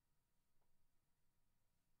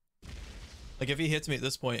 Like if he hits me at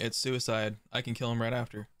this point, it's suicide. I can kill him right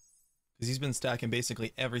after. Because he's been stacking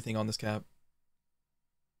basically everything on this cap.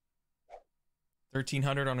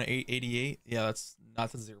 1300 on an 888. Yeah, that's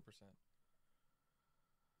not the 0%.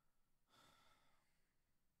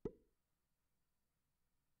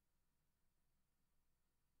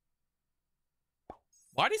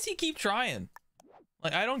 Why does he keep trying?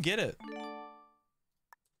 Like, I don't get it.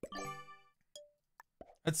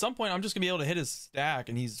 At some point, I'm just gonna be able to hit his stack,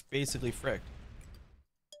 and he's basically fricked.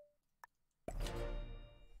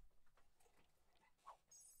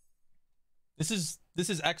 This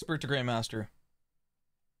is expert to grandmaster.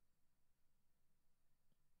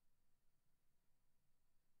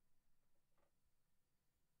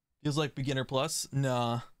 Feels like beginner plus.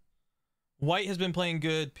 Nah. White has been playing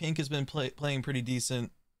good. Pink has been playing pretty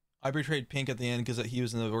decent. I betrayed Pink at the end because he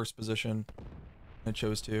was in the worst position. I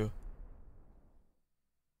chose to.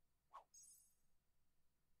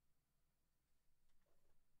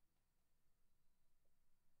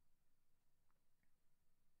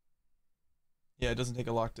 Yeah, it doesn't take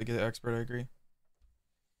a lot to get expert, I agree.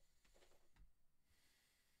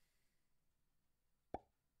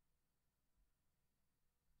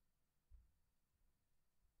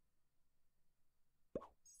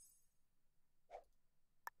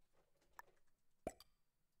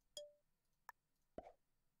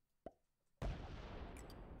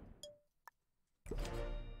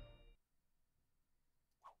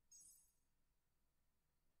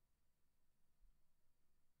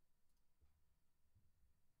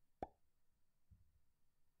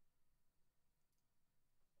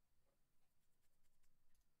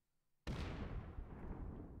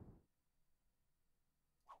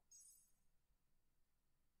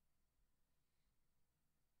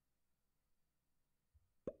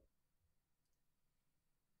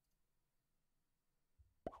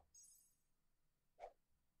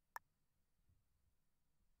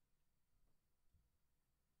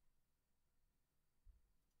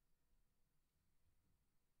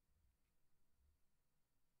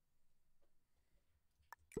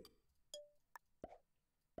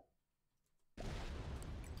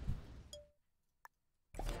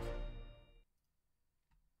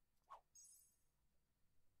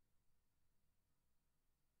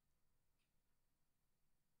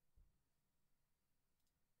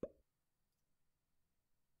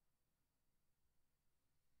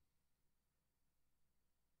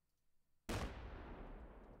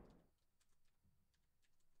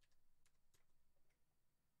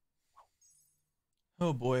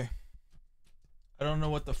 Oh boy. I don't know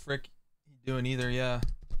what the frick he's doing either, yeah.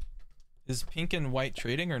 Is Pink and White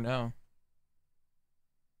trading or no?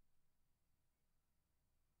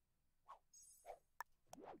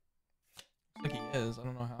 Looks like he is. I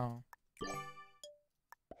don't know how.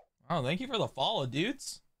 Oh, thank you for the follow,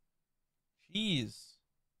 dudes. Jeez.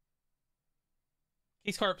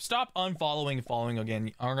 Case Carp, stop unfollowing and following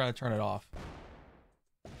again. I'm gonna turn it off.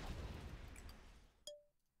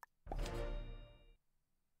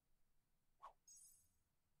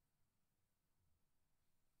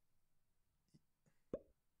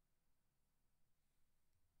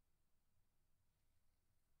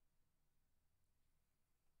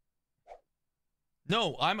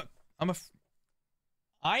 No, I am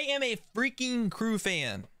a freaking crew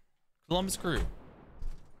fan. Columbus Crew.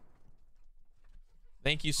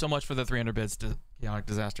 Thank you so much for the 300 bits to Chaotic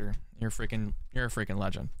Disaster. You're a freaking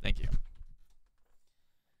legend. Thank you.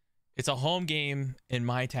 It's a home game in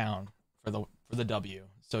my town for the W.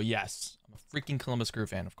 So yes, I'm a freaking Columbus Crew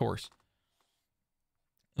fan, of course.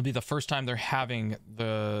 It'll be the first time they're having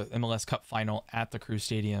the MLS Cup final at the Crew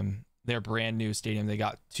Stadium. Their brand new stadium they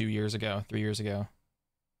got 3 years ago.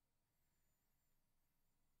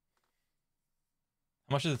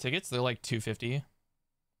 How much are the tickets? They're like $250.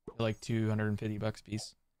 They're like $250 a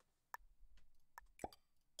piece.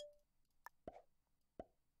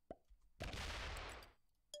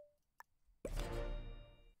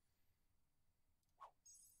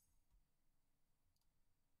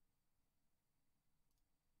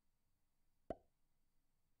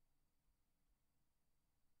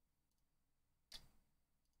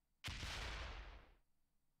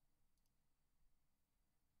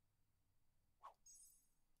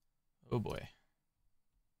 Oh boy.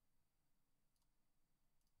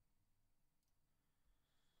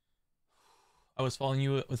 I was following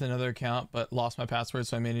you with another account, but lost my password,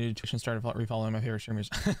 so I made a new Twitch and started refollowing my favorite streamers.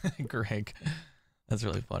 Greg. That's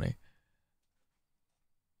really funny.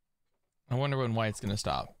 I wonder when White's gonna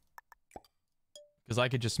stop. Because I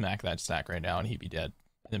could just smack that stack right now and he'd be dead.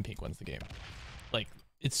 And then Pink wins the game. Like,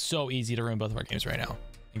 it's so easy to ruin both of our games right now.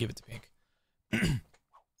 And give it to Pink.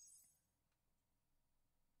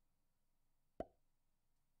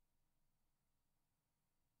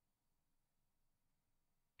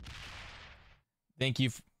 Thank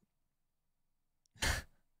you.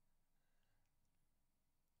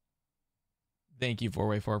 Thank you,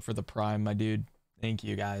 4way4, for the prime, my dude. Thank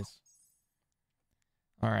you, guys.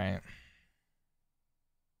 All right.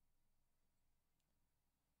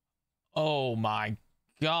 Oh my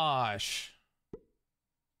gosh.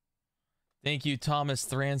 Thank you, Thomas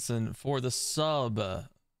Thranson, for the sub.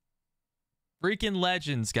 Freaking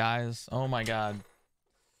legends, guys. Oh my god.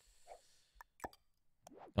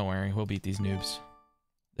 Don't worry, we'll beat these noobs.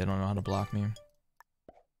 They don't know how to block me.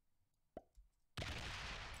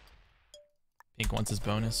 Pink wants his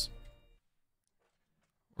bonus.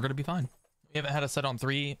 We're gonna be fine. We haven't had a set on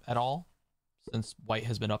 3 at all since White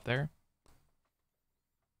has been up there.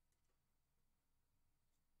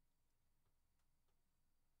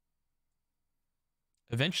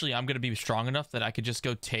 Eventually, I'm gonna be strong enough that I could just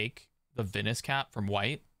go take the Venice cap from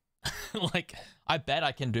White. Like, I bet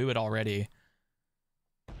I can do it already.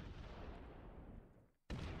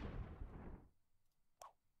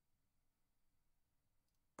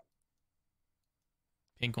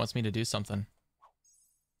 Pink wants me to do something.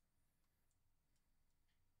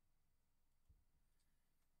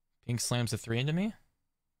 Pink slams a 3 into me?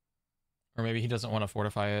 Or maybe he doesn't want to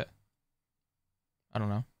fortify it. I don't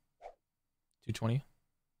know. 220?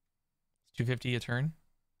 250 a turn?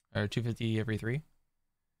 Or 250 every 3?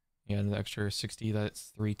 Yeah, the extra 60,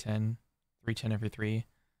 that's 310. 310 every 3.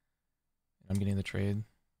 I'm getting the trade.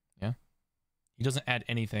 Yeah. He doesn't add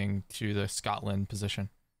anything to the Scotland position.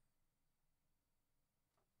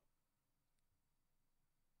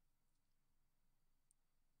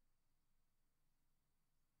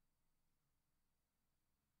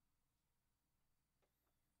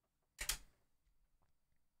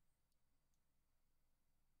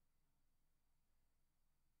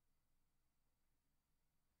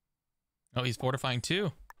 Oh, he's fortifying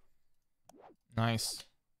too. Nice.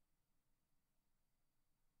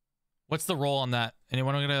 What's the roll on that?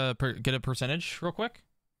 Anyone gonna get a percentage real quick?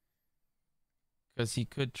 Because he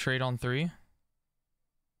could trade on 3.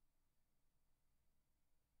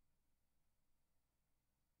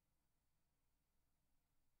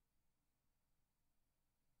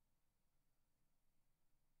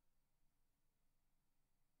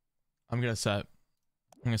 I'm gonna set.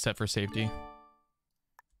 I'm gonna set for safety.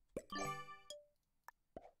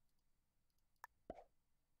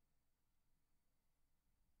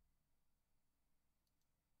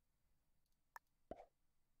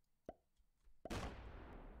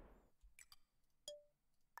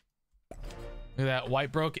 Look at that.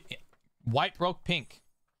 White broke pink.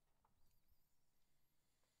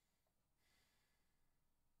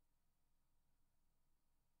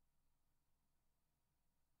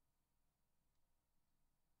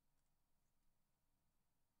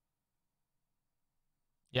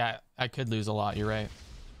 Yeah, I could lose a lot. You're right.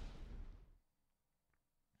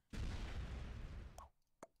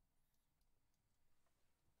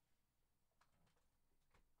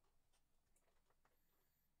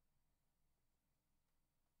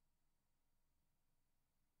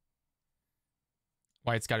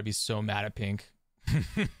 White's got to be so mad at pink.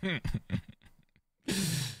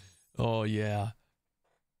 Oh, yeah.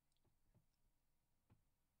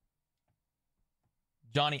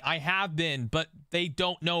 Johnny, I have been, but they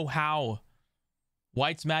don't know how.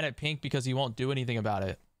 White's mad at pink because he won't do anything about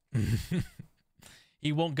it.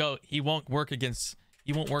 He won't work against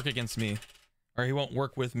me. Or he won't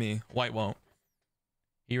work with me. White won't.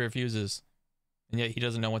 He refuses. And yet he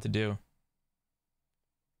doesn't know what to do.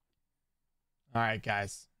 All right,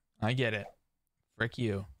 guys. I get it. Frick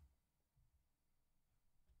you.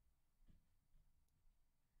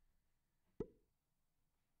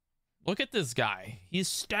 Look at this guy. He's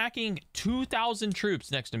stacking 2,000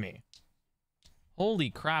 troops next to me. Holy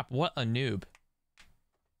crap, what a noob.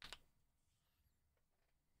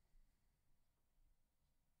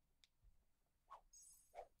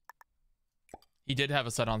 He did have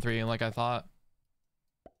a set on 3, like I thought.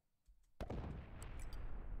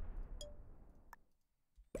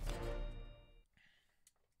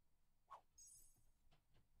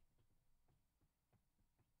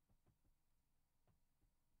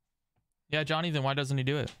 Yeah, Johnny, then why doesn't he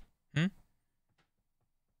do it? Hmm?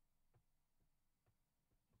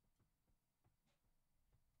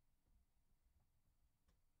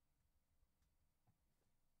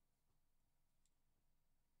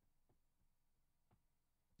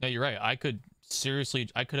 No, you're right. I could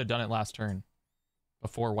have done it last turn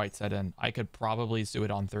before white set in. I could probably do it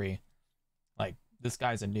on 3. Like, this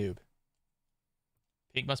guy's a noob.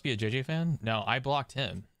 Pink must be a JJ fan? No, I blocked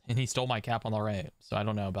him and he stole my cap on the right. So I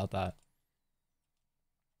don't know about that.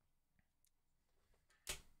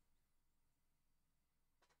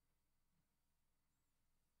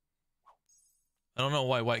 I don't know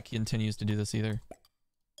why white continues to do this either.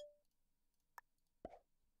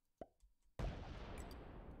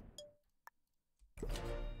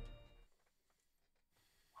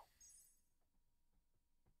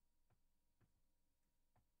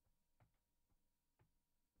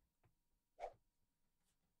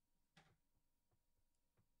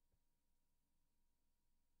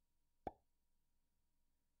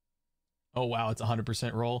 Oh, wow. It's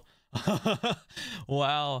 100% roll.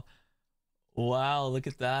 Wow. Wow. Look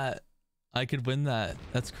at that. I could win that.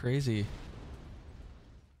 That's crazy.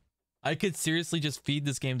 I could seriously just feed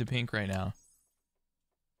this game to pink right now.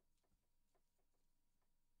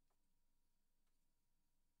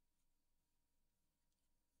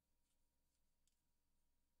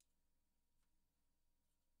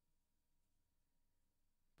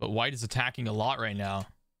 But white is attacking a lot right now.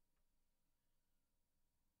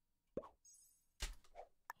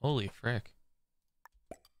 Holy frick.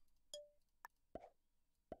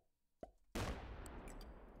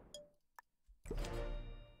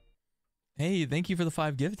 Hey, thank you for the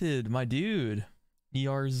 5 gifted, my dude.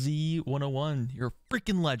 ERZ101. You're a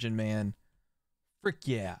freaking legend, man. Frick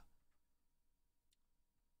yeah.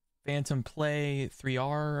 Phantom Play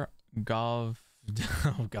 3R. Gov.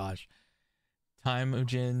 Oh gosh.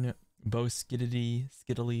 Timogen. Bo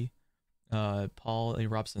Skiddly. Paul A.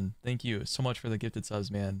 Robson. Thank you so much for the gifted subs,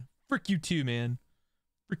 man. Frick you too, man.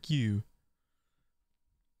 Frick you.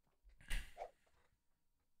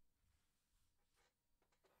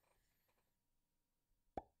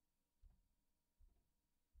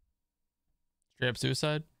 Straight up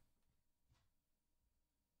suicide?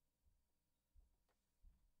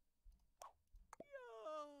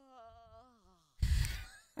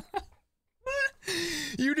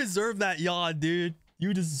 You deserve that yawn, dude.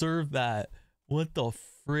 You deserve that. What the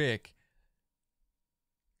frick?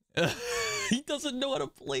 He doesn't know how to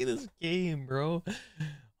play this game, bro.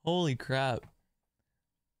 Holy crap.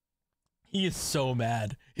 He is so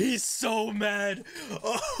mad. He's so mad.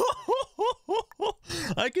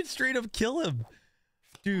 I could straight up kill him.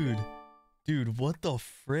 Dude, what the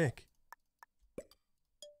frick?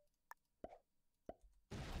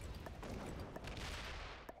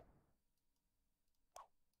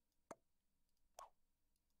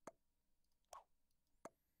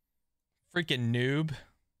 Freaking noob.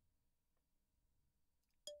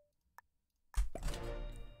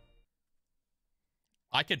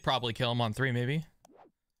 I could probably kill him on 3, maybe.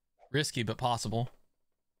 Risky, but possible.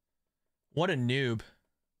 What a noob.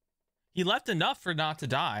 He left enough for not to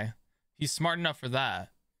die. He's smart enough for that.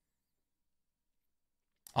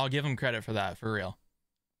 I'll give him credit for that, for real.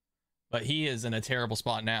 But he is in a terrible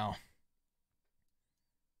spot now.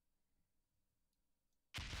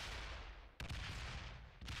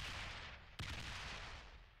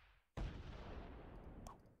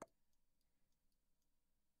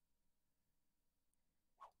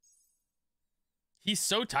 He's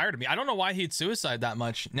so tired of me. I don't know why he'd suicide that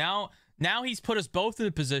much. Now he's put us both in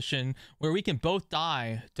a position where we can both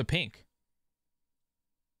die to pink.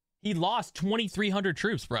 He lost 2,300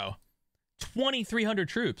 troops, bro. 2,300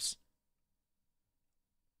 troops.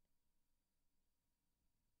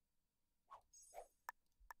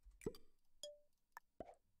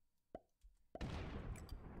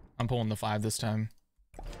 I'm pulling the 5 this time.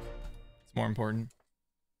 It's more important.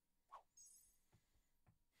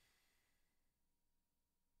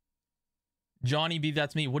 Johnny B,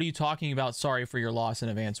 that's me. What are you talking about? Sorry for your loss in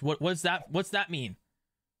advance. What's that? What's that mean?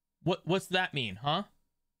 What's that mean, huh?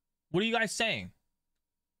 What are you guys saying?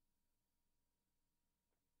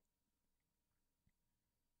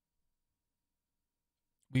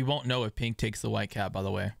 We won't know if pink takes the white cap, by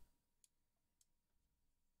the way.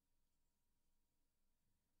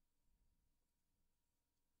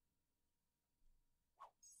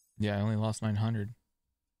 Yeah, I only lost 900.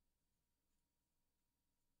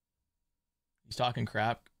 He's talking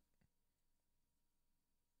crap.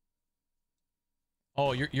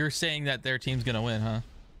 Oh, you're saying that their team's gonna win, huh?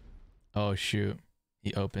 Oh shoot.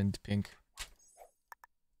 He opened pink.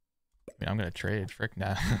 I mean, I'm gonna trade. Frick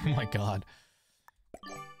nah. Oh my god.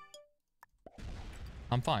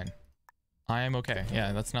 I'm fine. I am okay.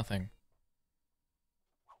 Yeah, that's nothing.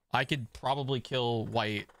 I could probably kill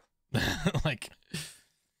white. Like...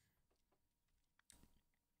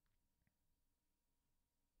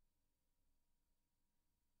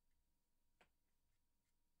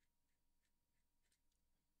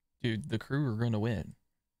 Dude, the crew were going to win.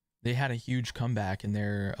 They had a huge comeback in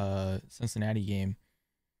their Cincinnati game.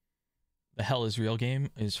 The Hell is Real game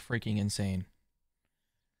is freaking insane.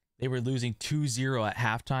 They were losing 2-0 at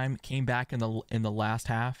halftime, came back in the last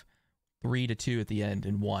half, 3-2 at the end,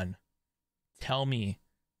 and won. Tell me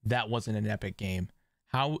that wasn't an epic game.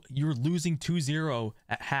 How you're losing 2-0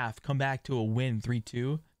 at half, come back to a win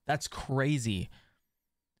 3-2? That's crazy.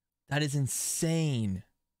 That is insane.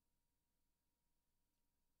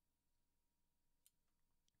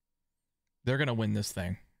 They're going to win this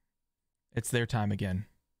thing. It's their time again.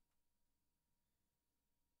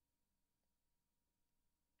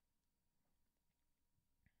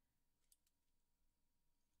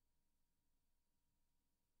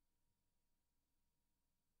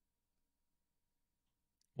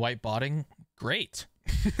 White botting? Great.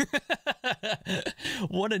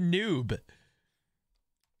 What a noob.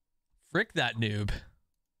 Frick that noob.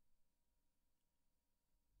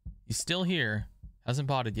 He's still here. Hasn't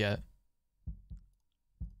botted yet.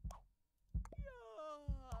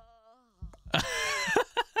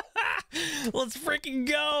 Let's freaking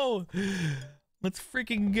go. Let's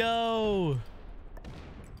freaking go.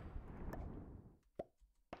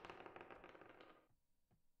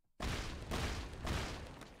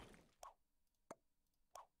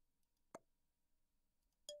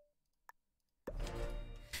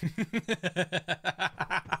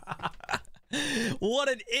 What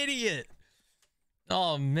an idiot.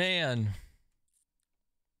 Oh man.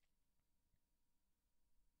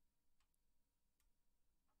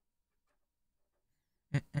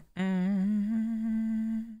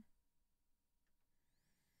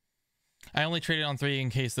 I only traded on 3 in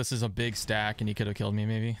case this is a big stack and he could have killed me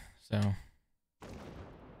maybe. So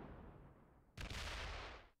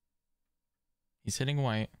he's hitting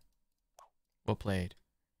white. Well played.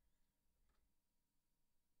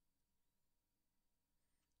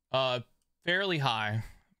 Fairly high.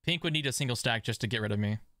 Pink would need a single stack just to get rid of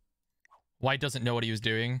me. White doesn't know what he was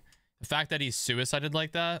doing. The fact that he's suicided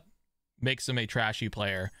like that makes him a trashy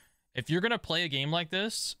player. If you're gonna play a game like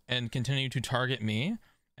this and continue to target me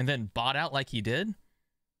and then bot out like he did,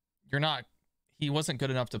 he wasn't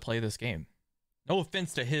good enough to play this game. No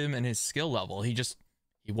offense to him and his skill level. He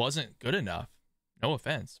wasn't good enough. No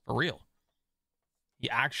offense, for real. He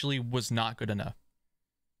actually was not good enough.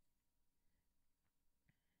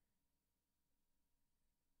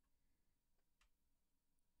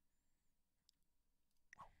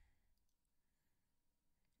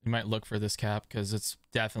 You might look for this cap because it's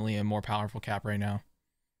definitely a more powerful cap right now.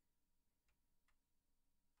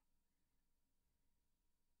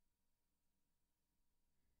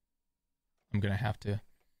 I'm gonna have to.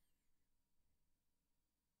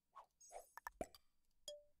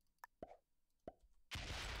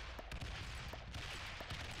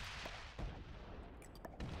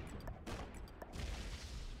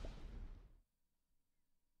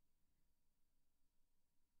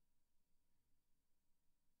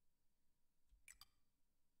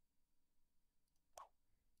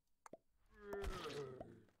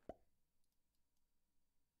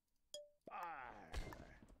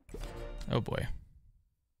 Oh boy.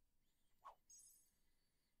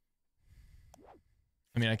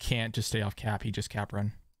 I mean, I can't just stay off cap. He just cap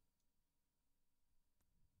run.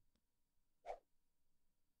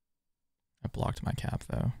 I blocked my cap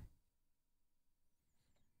though.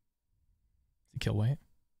 Does he kill white?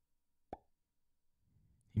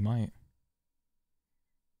 He might.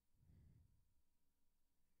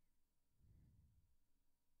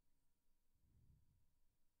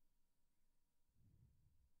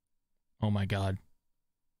 Oh my god.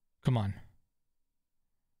 Come on.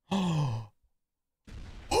 Oh.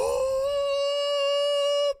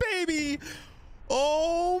 Oh, baby.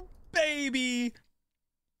 Oh, baby.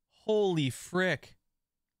 Holy frick.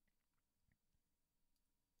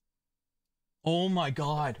 Oh my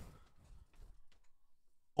god.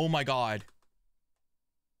 Oh my god.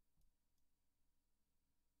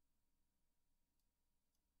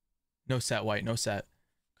 No set, white. No set.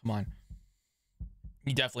 Come on.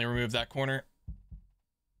 He definitely removed that corner.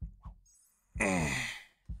 I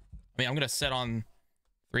mean, I'm going to set on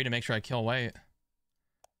 3 to make sure I kill white.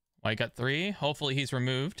 White got 3. Hopefully he's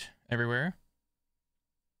removed everywhere.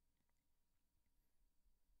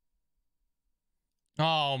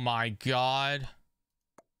 Oh my god.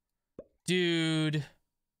 Dude.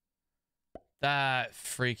 That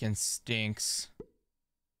freaking stinks.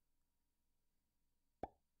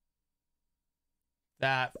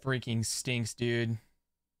 That freaking stinks, dude.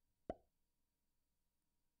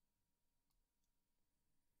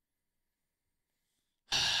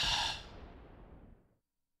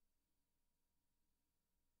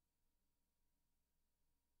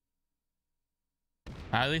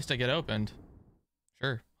 At least I get opened.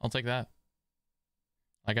 Sure, I'll take that.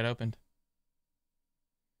 I got opened.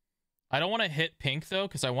 I don't want to hit pink though,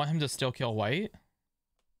 because I want him to still kill white.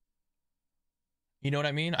 You know what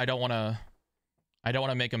I mean? I don't want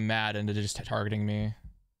to make him mad into just targeting me.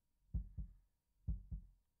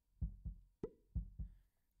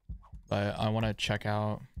 But I want to check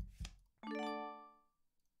out.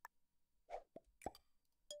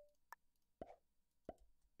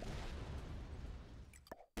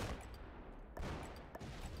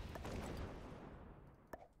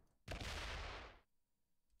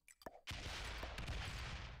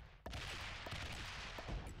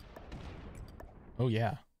 Oh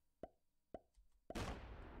yeah.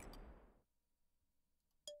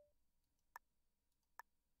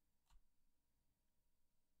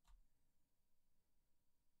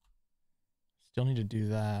 Still need to do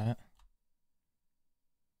that.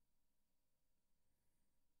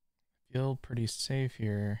 Feel pretty safe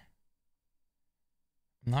here.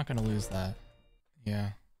 I'm not gonna lose that.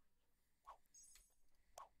 Yeah.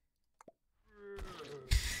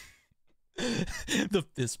 The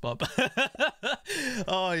fist bump.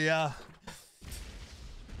 Oh yeah.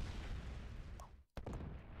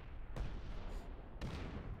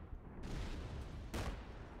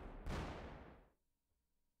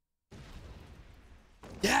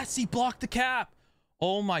 Yes, he blocked the cap.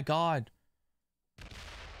 Oh my god.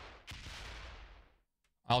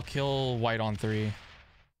 I'll kill white on 3.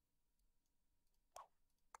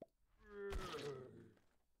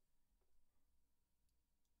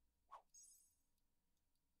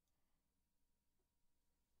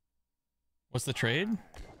 What's the trade?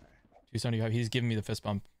 275. He's giving me the fist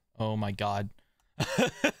bump. Oh my god.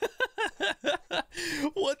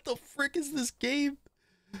 What the frick is this game?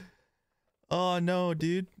 Oh no,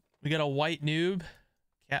 dude. We got a white noob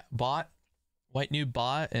cat bot. White noob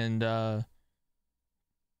bot and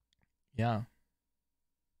yeah.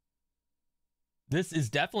 This is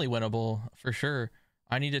definitely winnable for sure.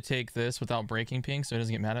 I need to take this without breaking pink so it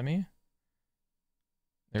doesn't get mad at me.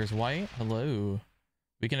 There's white. Hello.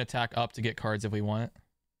 We can attack up to get cards if we want.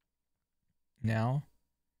 Now.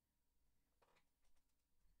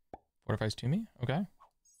 Fortifies to me? Okay.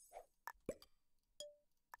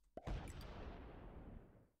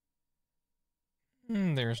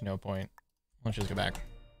 There's no point. Let's just go back.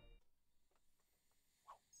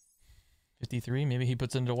 53, maybe he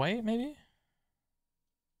puts into white, maybe? I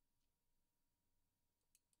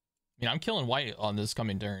mean, I'm killing white on this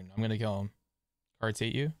coming turn. I'm gonna kill him. Cards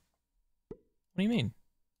hate you? What do you mean?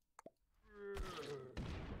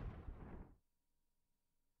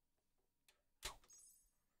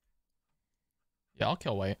 Yeah, I'll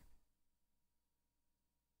kill white.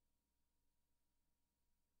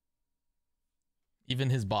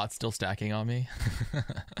 Even his bot's still stacking on me.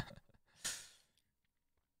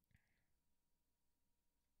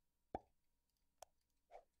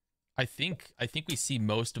 I think we see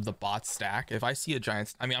most of the bots stack. If I see a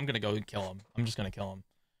giant, I mean, I'm gonna go and kill him. I'm just gonna kill him.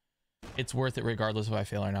 It's worth it regardless if I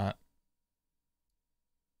fail or not.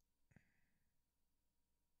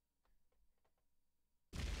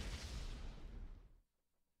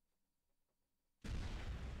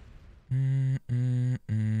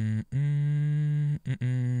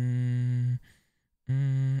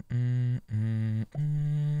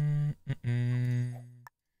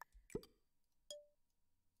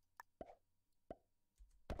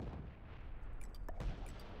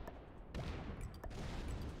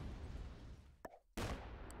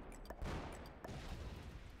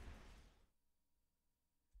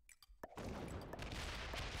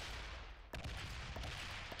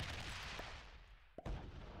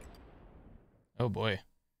 Oh boy.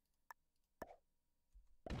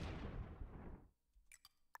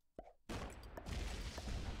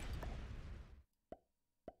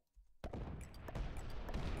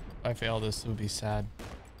 If I fail this, it would be sad.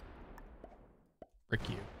 Frick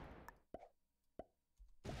you.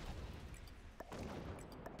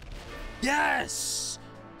 Yes!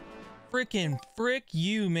 Freaking frick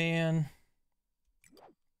you, man.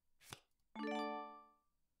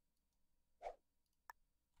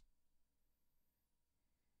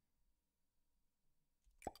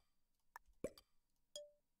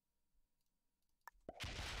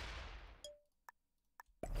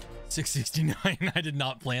 $669. I did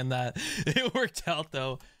not plan that. It worked out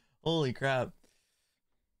though. Holy crap.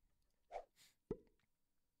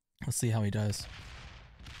 Let's see how he does.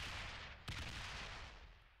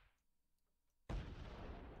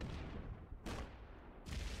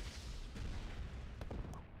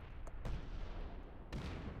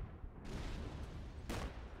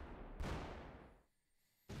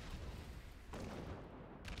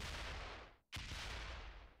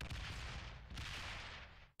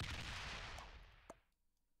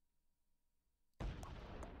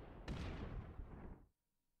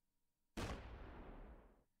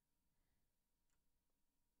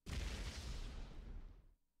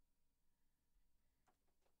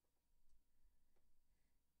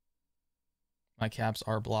 My caps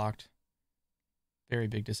are blocked. Very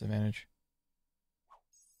big disadvantage.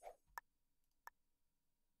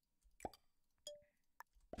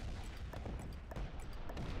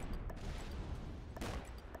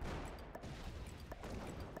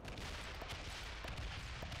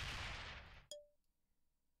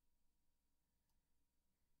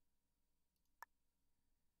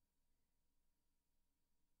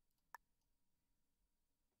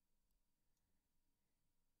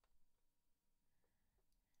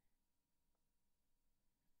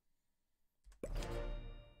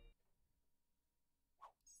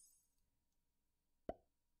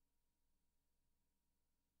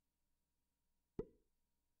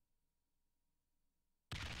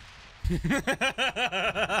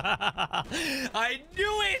 I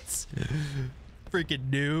knew it! Freaking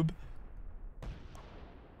noob.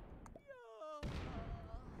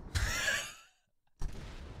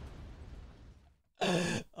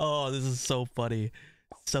 Oh, this is so funny.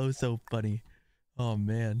 So funny. Oh,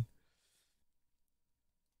 man.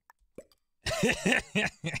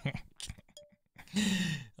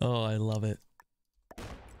 Oh, I love it.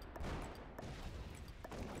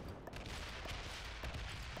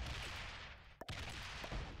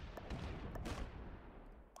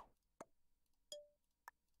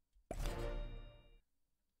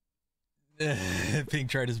 Pink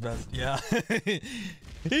tried his best. Yeah.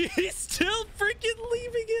 He's still freaking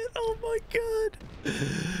leaving it. Oh my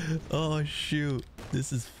god. Oh shoot.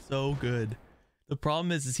 This is so good. The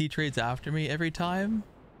problem is he trades after me every time.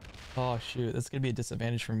 Oh shoot. That's gonna be a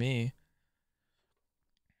disadvantage for me.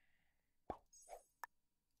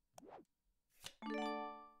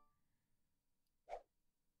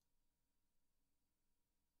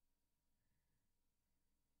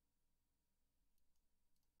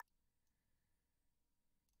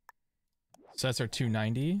 So that's our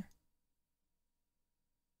 290.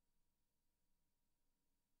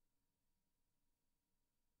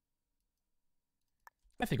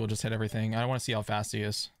 I think we'll just hit everything. I want to see how fast he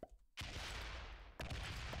is.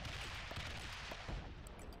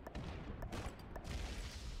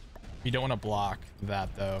 You don't want to block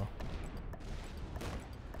that though.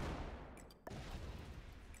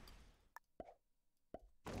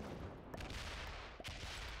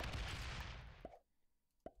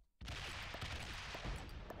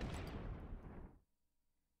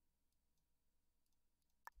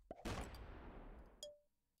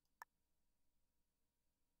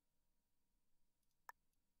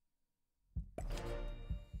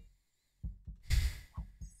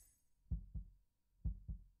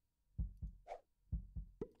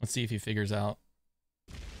 Let's see if he figures out.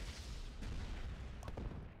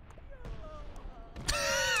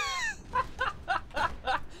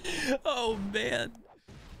 Oh man,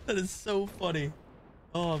 that is so funny.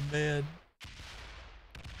 Oh man,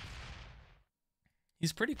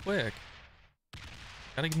 he's pretty quick.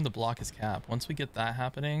 Gotta get him to block his cap. Once we get that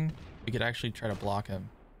happening, we could actually try to block him.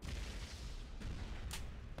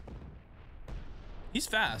 He's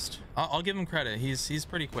fast. I'll give him credit. He's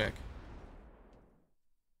pretty quick.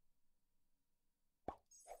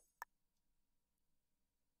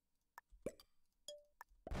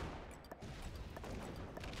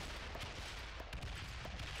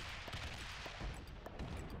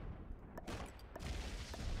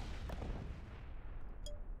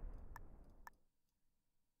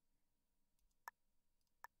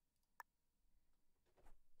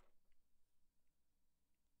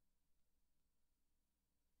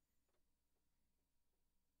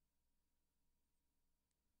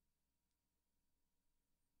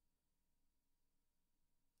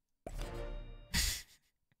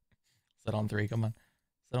 Set on 3, come on.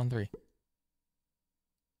 Set on 3.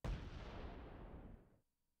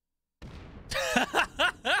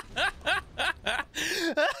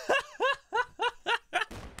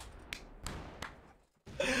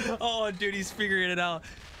 Oh, dude, he's figuring it out.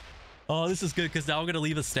 Oh, this is good because now I'm gonna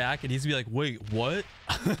leave a stack and he's gonna be like, wait, what?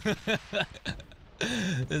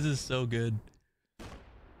 This is so good.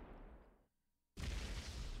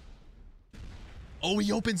 Oh,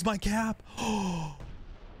 he opens my cap. Oh,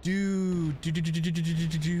 dude,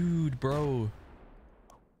 bro.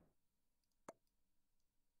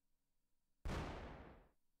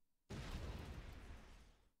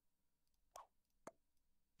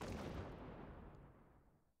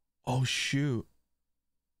 Oh, shoot.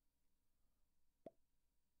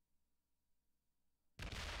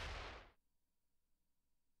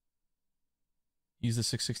 Use the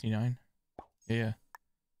 669. Yeah.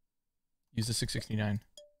 Use the 669.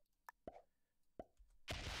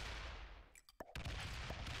 I'm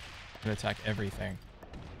gonna attack everything.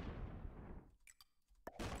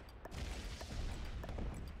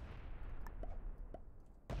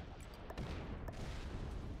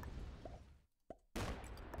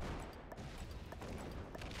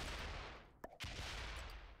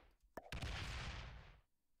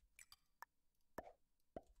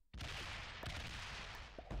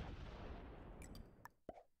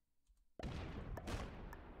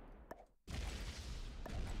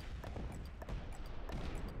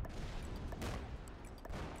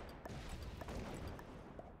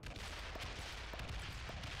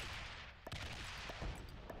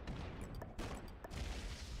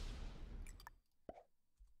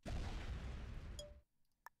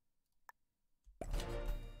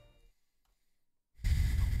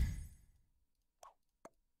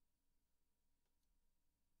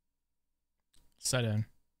 Set in.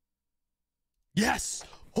 Yes!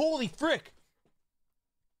 Holy frick!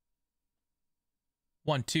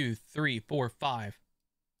 1, 2, 3, 4, 5,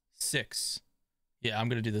 6. Yeah, I'm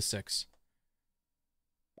gonna do the 6.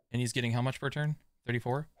 And he's getting how much per turn?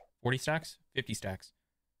 34? 40 stacks? 50 stacks.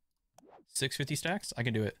 650 stacks? I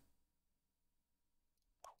can do it.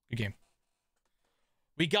 Good game.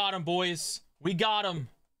 We got him, boys. We got him.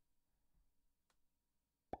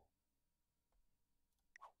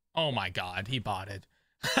 Oh my god, he botted.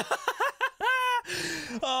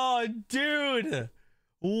 Oh, dude.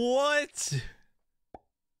 What?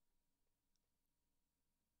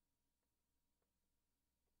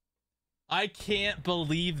 I can't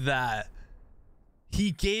believe that.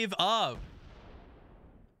 He gave up.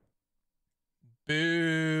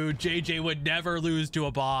 Boo. JJ would never lose to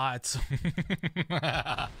a bot.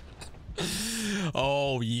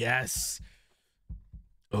 Oh, yes.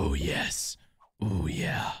 Oh, yes. Oh,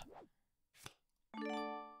 yeah.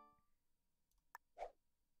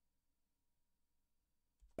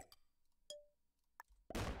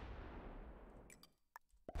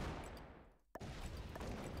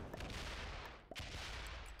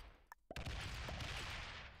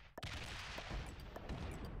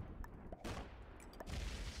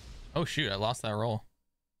 Oh, shoot. I lost that roll.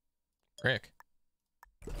 Frick.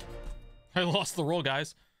 I lost the roll,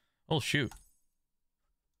 guys. Oh, shoot.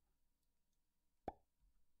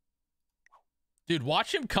 Dude,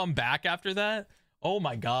 watch him come back after that. Oh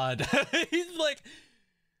my god. He's like,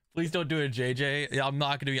 please don't do it, JJ. Yeah, I'm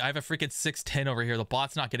not gonna be. I have a freaking 610 over here. The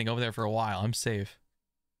bot's not getting over there for a while. I'm safe.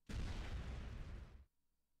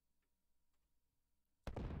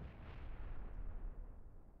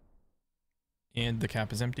 And the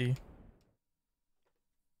cap is empty.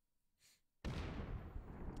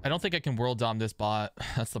 I don't think I can world dom this bot.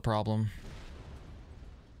 That's the problem.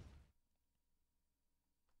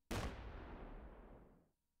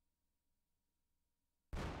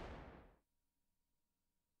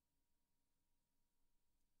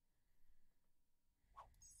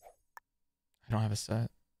 I don't have a set.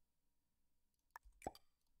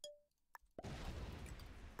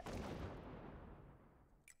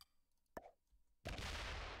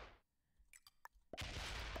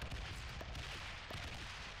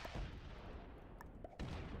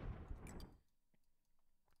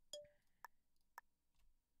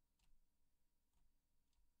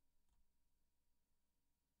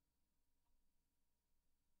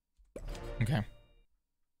 Okay.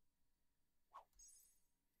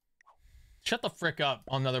 Shut the frick up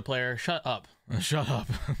on another player. Shut up. Shut up.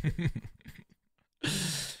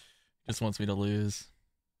 Just wants me to lose.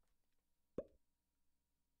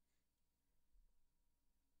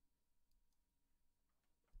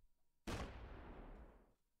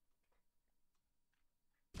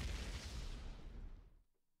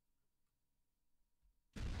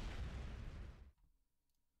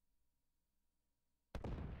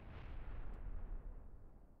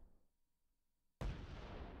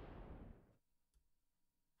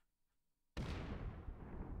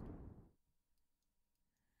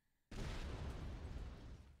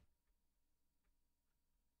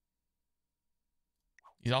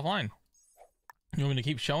 He's offline. You want me to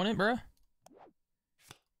keep showing it, bruh?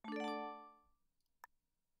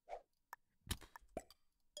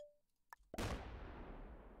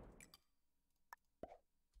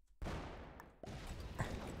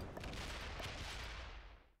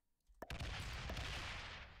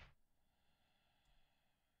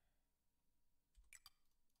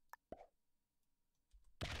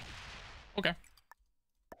 Okay.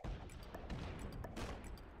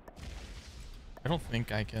 I don't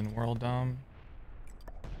think I can world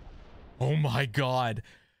Oh my god.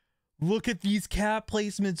 Look at these cap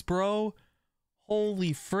placements, bro.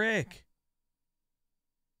 Holy frick.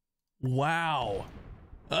 Wow.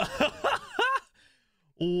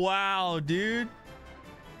 Wow, dude.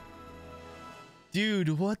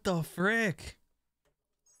 Dude, what the frick?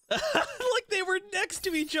 Like they were next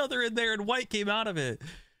to each other in there and white came out of it.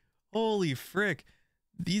 Holy frick.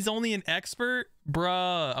 He's only an expert?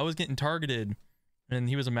 Bruh, I was getting targeted. And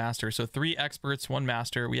he was a master. So 3 experts, 1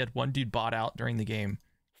 master. We had 1 dude bot out during the game.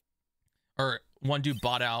 Or 1 dude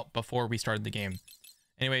bot out before we started the game.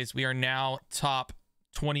 Anyways, we are now top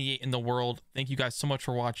 28 in the world. Thank you guys so much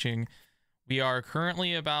for watching. We are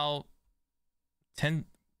currently about 10.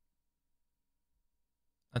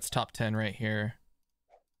 That's top 10 right here.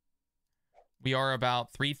 We are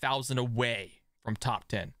about 3,000 away from top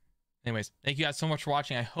 10. Anyways, thank you guys so much for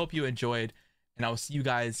watching. I hope you enjoyed. And I will see you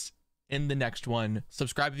guys in the next one.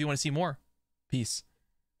 Subscribe if you want to see more. Peace.